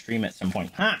on stream at some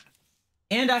point.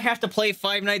 And I have to play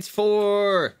Five Nights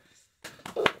 4.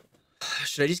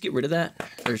 Should I just get rid of that,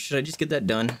 or should I just get that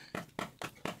done?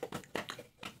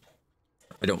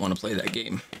 I don't want to play that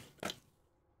game.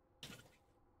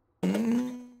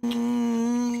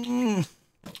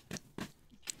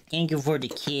 Thank you for the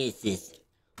kisses.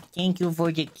 Thank you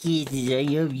for the kisses. I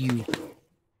love you.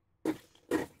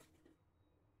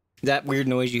 That weird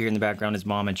noise you hear in the background is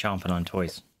Mama chomping on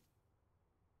toys.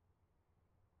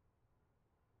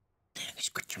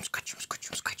 Scratch him, scratch him, scratch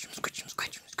him, scratch him, scratch him,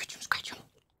 scratch him, scratch him, scratch him.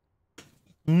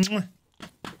 Mwah.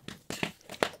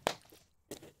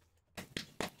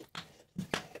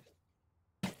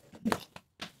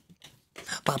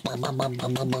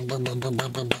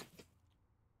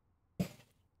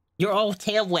 You're all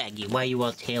tail waggy. Why you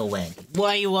all tail waggy?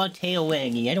 Why you all tail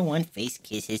waggy? I don't want face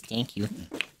kisses, thank you.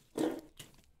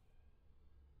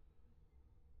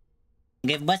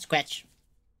 Get butt scratch.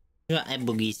 Your eye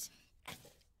boogies.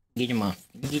 Get them off.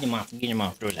 Get them off. Get them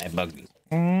off. Those eye boogies.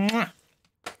 Mwah.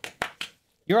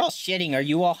 You're all shitting. Are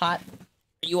you all hot?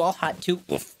 Are you all hot too?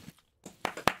 Oof.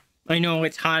 I know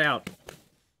it's hot out.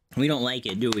 We don't like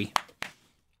it, do we?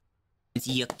 It's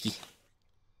yucky.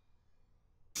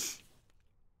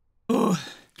 Oh.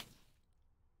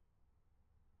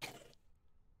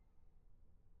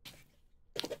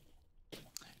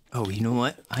 Oh, you know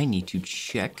what? I need to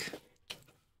check.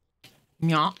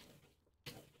 Yeah.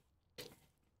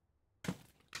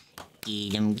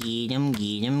 Get him, get him,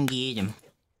 get him, get him.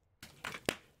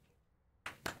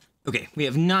 Okay, we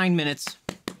have 9 minutes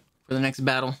for the next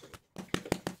battle.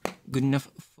 Good enough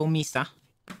for me, sir.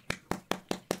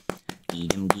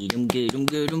 Get him, get him, get him,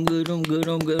 get him, get him, get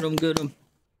him, get him, get him.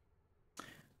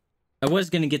 I was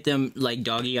gonna get them like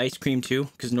doggy ice cream too,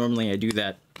 because normally I do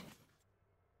that.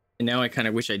 And now I kind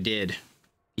of wish I did,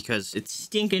 because it's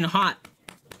stinking hot.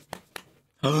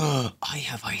 I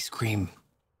have ice cream.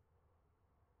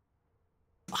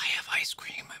 I have ice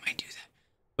cream. I might do that.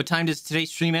 What time does today's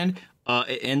stream end?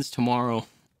 It ends tomorrow.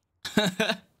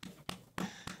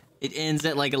 It ends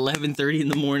at like 11:30 in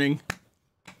the morning.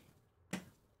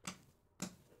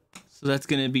 So that's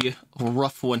gonna be a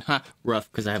rough one, huh?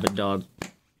 Rough, because I have a dog.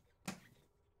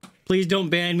 Please don't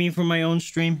ban me from my own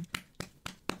stream.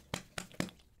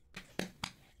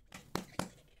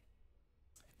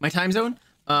 My time zone?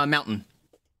 Mountain.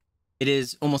 It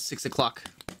is almost 6 o'clock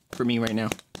for me right now.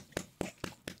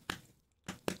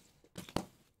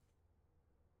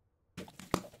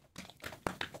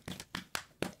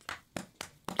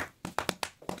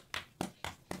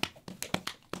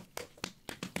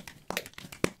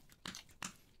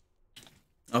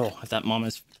 Oh, I thought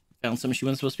Mama's found something she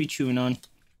wasn't supposed to be chewing on.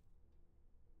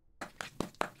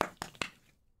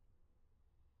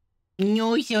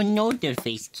 No, so no to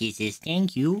face kisses,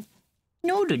 thank you.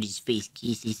 No to these face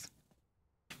kisses.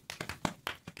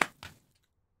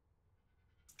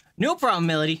 No problem,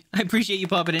 Melody. I appreciate you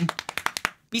popping in.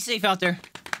 Be safe out there.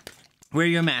 Wear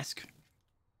your mask.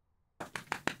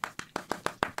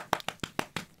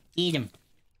 Eat him.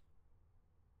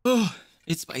 Oh,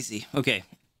 it's spicy. Okay.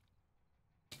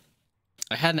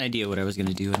 I had an idea what I was going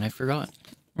to do, and I forgot.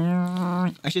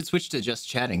 I should switch to just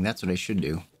chatting. That's what I should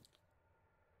do.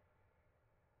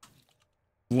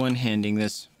 One-handing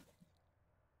this.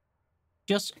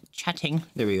 Just chatting.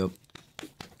 There we go.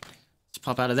 Let's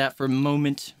pop out of that for a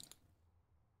moment.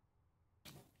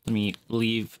 Let me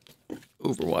leave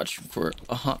Overwatch for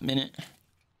a hot minute.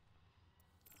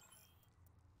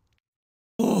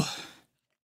 Oh.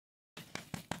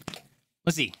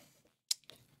 Let's see.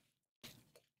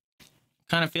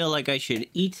 Kind of feel like I should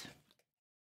eat.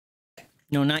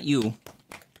 No, not you.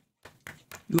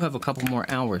 You have a couple more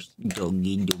hours.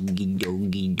 Doggy, doggy,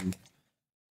 doggy, do.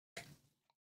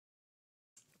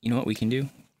 You know what we can do?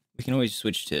 We can always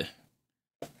switch to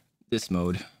this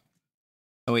mode.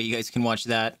 Oh wait, you guys can watch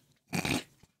that.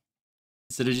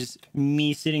 Instead of just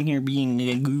me sitting here being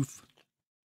a goof.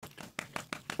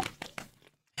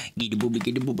 Get the booby,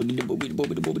 get the booby, get the booby, the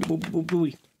booby, the booby, the booby, the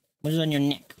booby. What's on your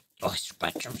neck? Oh,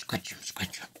 scratch him, scratch him,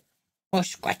 scratch him. Oh,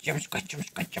 scratch him, scratch him,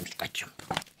 scratch him, scratch him.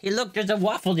 Hey, look, there's a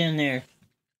waffle down there.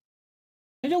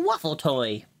 There's a waffle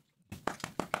toy.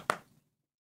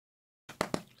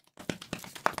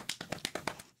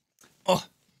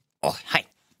 Oh, hi.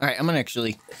 All right, I'm gonna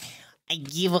actually. I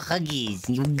give a huggies.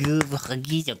 You give a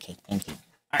huggies. Okay, thank you.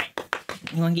 All right,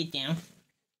 you wanna get down?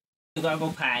 You gotta go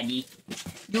potty.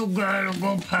 You gotta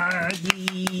go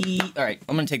potty. All right,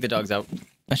 I'm gonna take the dogs out.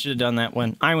 I should have done that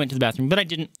when I went to the bathroom, but I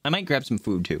didn't. I might grab some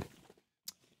food too.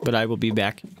 But I will be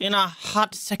back in a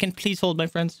hot second. Please hold, my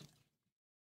friends.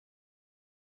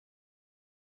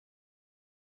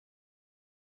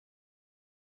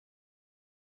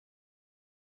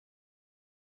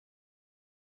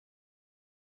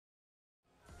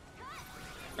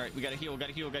 All right, we gotta heal,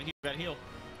 gotta heal, gotta heal, gotta heal.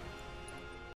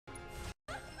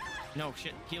 No,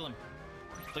 shit, heal him.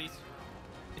 Please.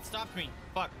 It stopped me.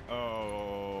 Fuck.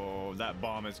 Oh, that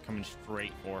bomb is coming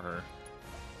straight for her.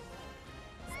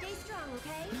 Stay strong,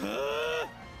 okay?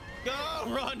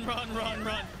 Go! Run, run, run,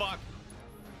 run. Fuck.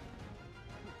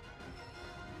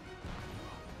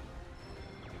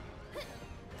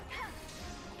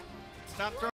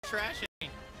 Stop throwing trash at me.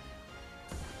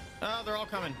 Oh, they're all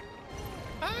coming.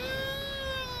 Ah!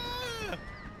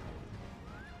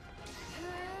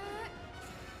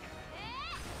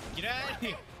 Get out of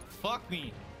here! Fuck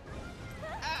me!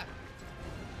 Ah!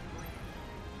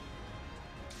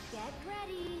 Get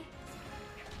ready.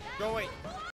 Go away!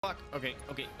 Fuck! Okay,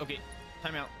 okay, okay.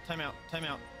 Time out, time out, time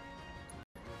out.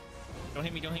 Don't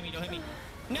hit me, don't hit me, don't hit me.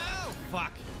 No!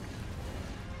 Fuck!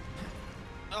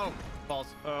 Oh, balls.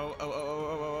 Oh, oh, oh, oh,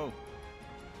 oh, oh, oh.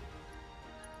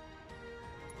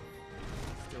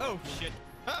 Oh, shit.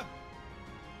 Ah!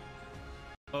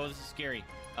 Oh, this is scary.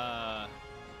 Ho,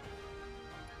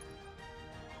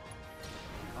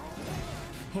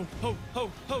 ho,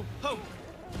 ho, ho, ho!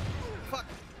 Fuck!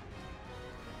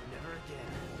 Never again.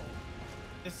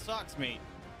 This sucks, mate.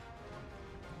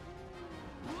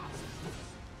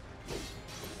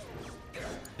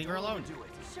 Leave her alone.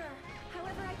 Sure.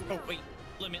 However I can Oh, help. wait.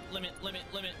 Limit, limit, limit,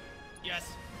 limit.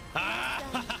 Yes. Ah!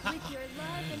 With your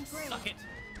love and grace. Suck it.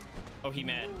 Oh, he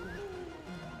mad.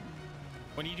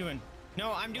 What are you doing?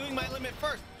 No, I'm doing my limit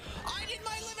first. I did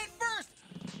my limit first!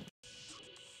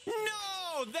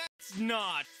 No, that's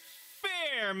not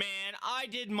fair, man. I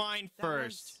did mine That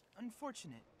first. was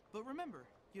unfortunate, but remember,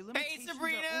 your Hey, limitations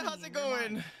Sabrina, are only how's it in your mind.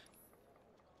 going?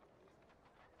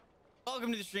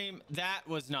 Welcome to the stream. That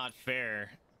was not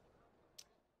fair.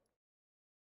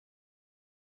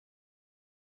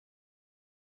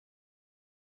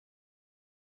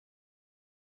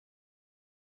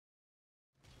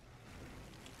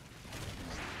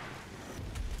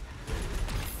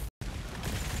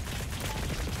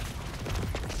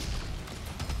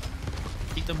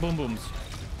 Eat the boom booms.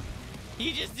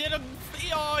 He just did a,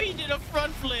 oh, he did a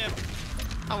front flip.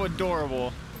 How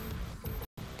adorable.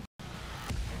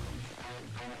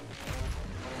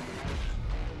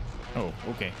 Oh,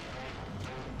 okay.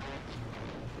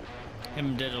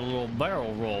 Him did a little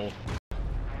barrel roll.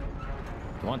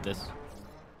 I want this.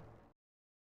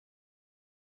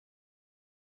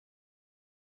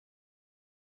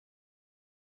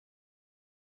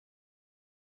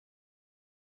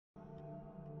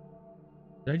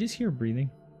 Did I just hear breathing?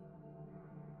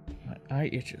 My eye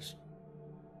itches.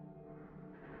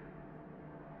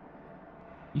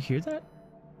 You hear that?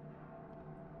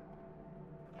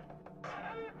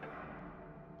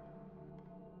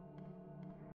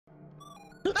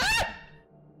 Ah!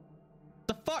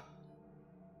 The fuck?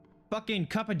 Fucking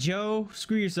Cup of Joe,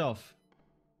 screw yourself.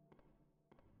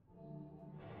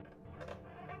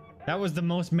 That was the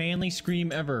most manly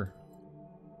scream ever.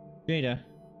 Jada,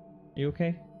 you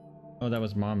okay? Oh, that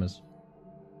was Mama's.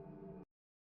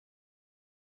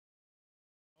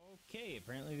 Okay,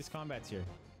 apparently this combat's here.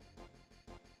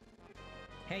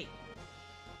 Hey.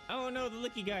 Oh no, the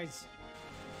licky guys.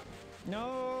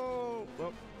 No.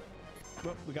 Whoop.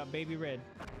 Whoop, we got baby red.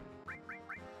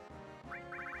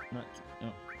 Not,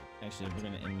 no. Actually, we're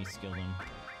gonna enemy skill them.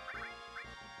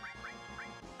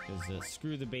 Because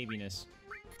screw the babiness.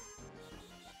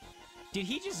 Did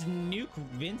he just nuke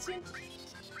Vincent?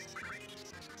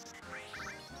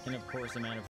 And of course, I'm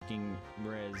out of fucking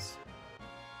res.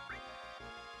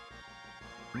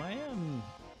 My,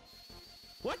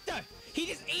 What the? He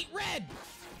just ate red!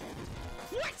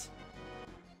 What?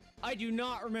 I do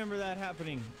not remember that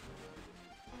happening.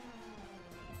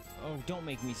 Oh, don't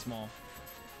make me small.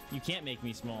 You can't make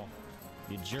me small.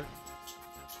 You jerk.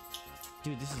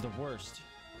 Dude, this is the worst.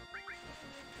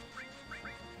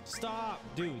 Stop,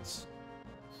 dudes.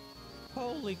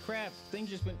 Holy crap, things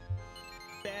just went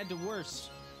bad to worse.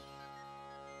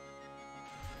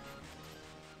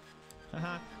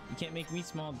 Haha, you can't make me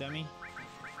small, dummy.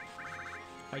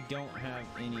 I don't have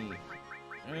any...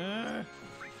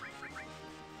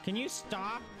 Can you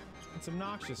stop? It's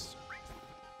obnoxious.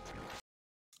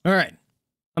 Alright,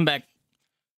 I'm back.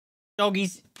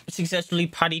 Doggies successfully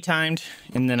potty timed,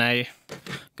 and then I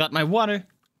got my water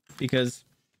because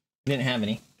I didn't have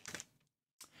any.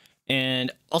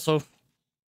 And also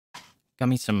got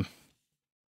me some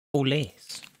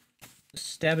Olays.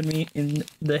 Stabbing me in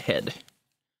the head.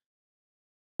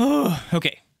 Oh,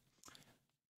 okay.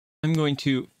 I'm going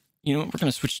to, you know what, we're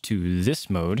going to switch to this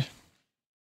mode.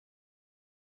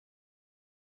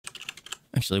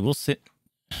 Actually, we'll sit.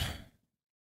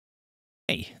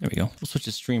 Hey, there we go. We'll switch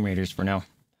to Stream Raiders for now.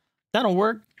 That'll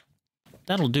work.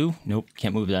 That'll do. Nope,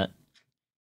 can't move that.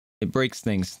 It breaks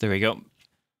things. There we go.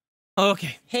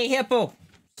 Okay. Hey, Hippo.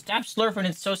 Stop slurping.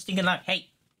 It's so stinking loud. Hey.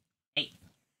 Hey.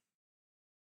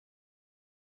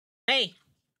 Hey.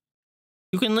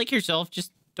 You can lick yourself.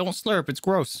 Just don't slurp. It's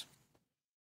gross.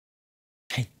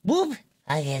 Hey. Whoop.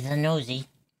 I get a nosy.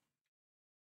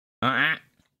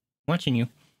 Watching you.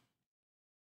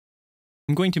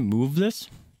 I'm going to move this.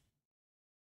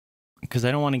 Because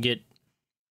I don't want to get...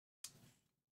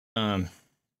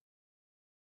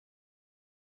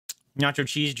 Nacho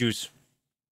cheese juice.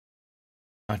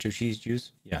 Nacho cheese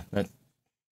juice? Yeah, that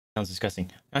sounds disgusting.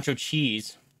 Nacho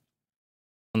cheese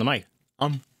on the mic.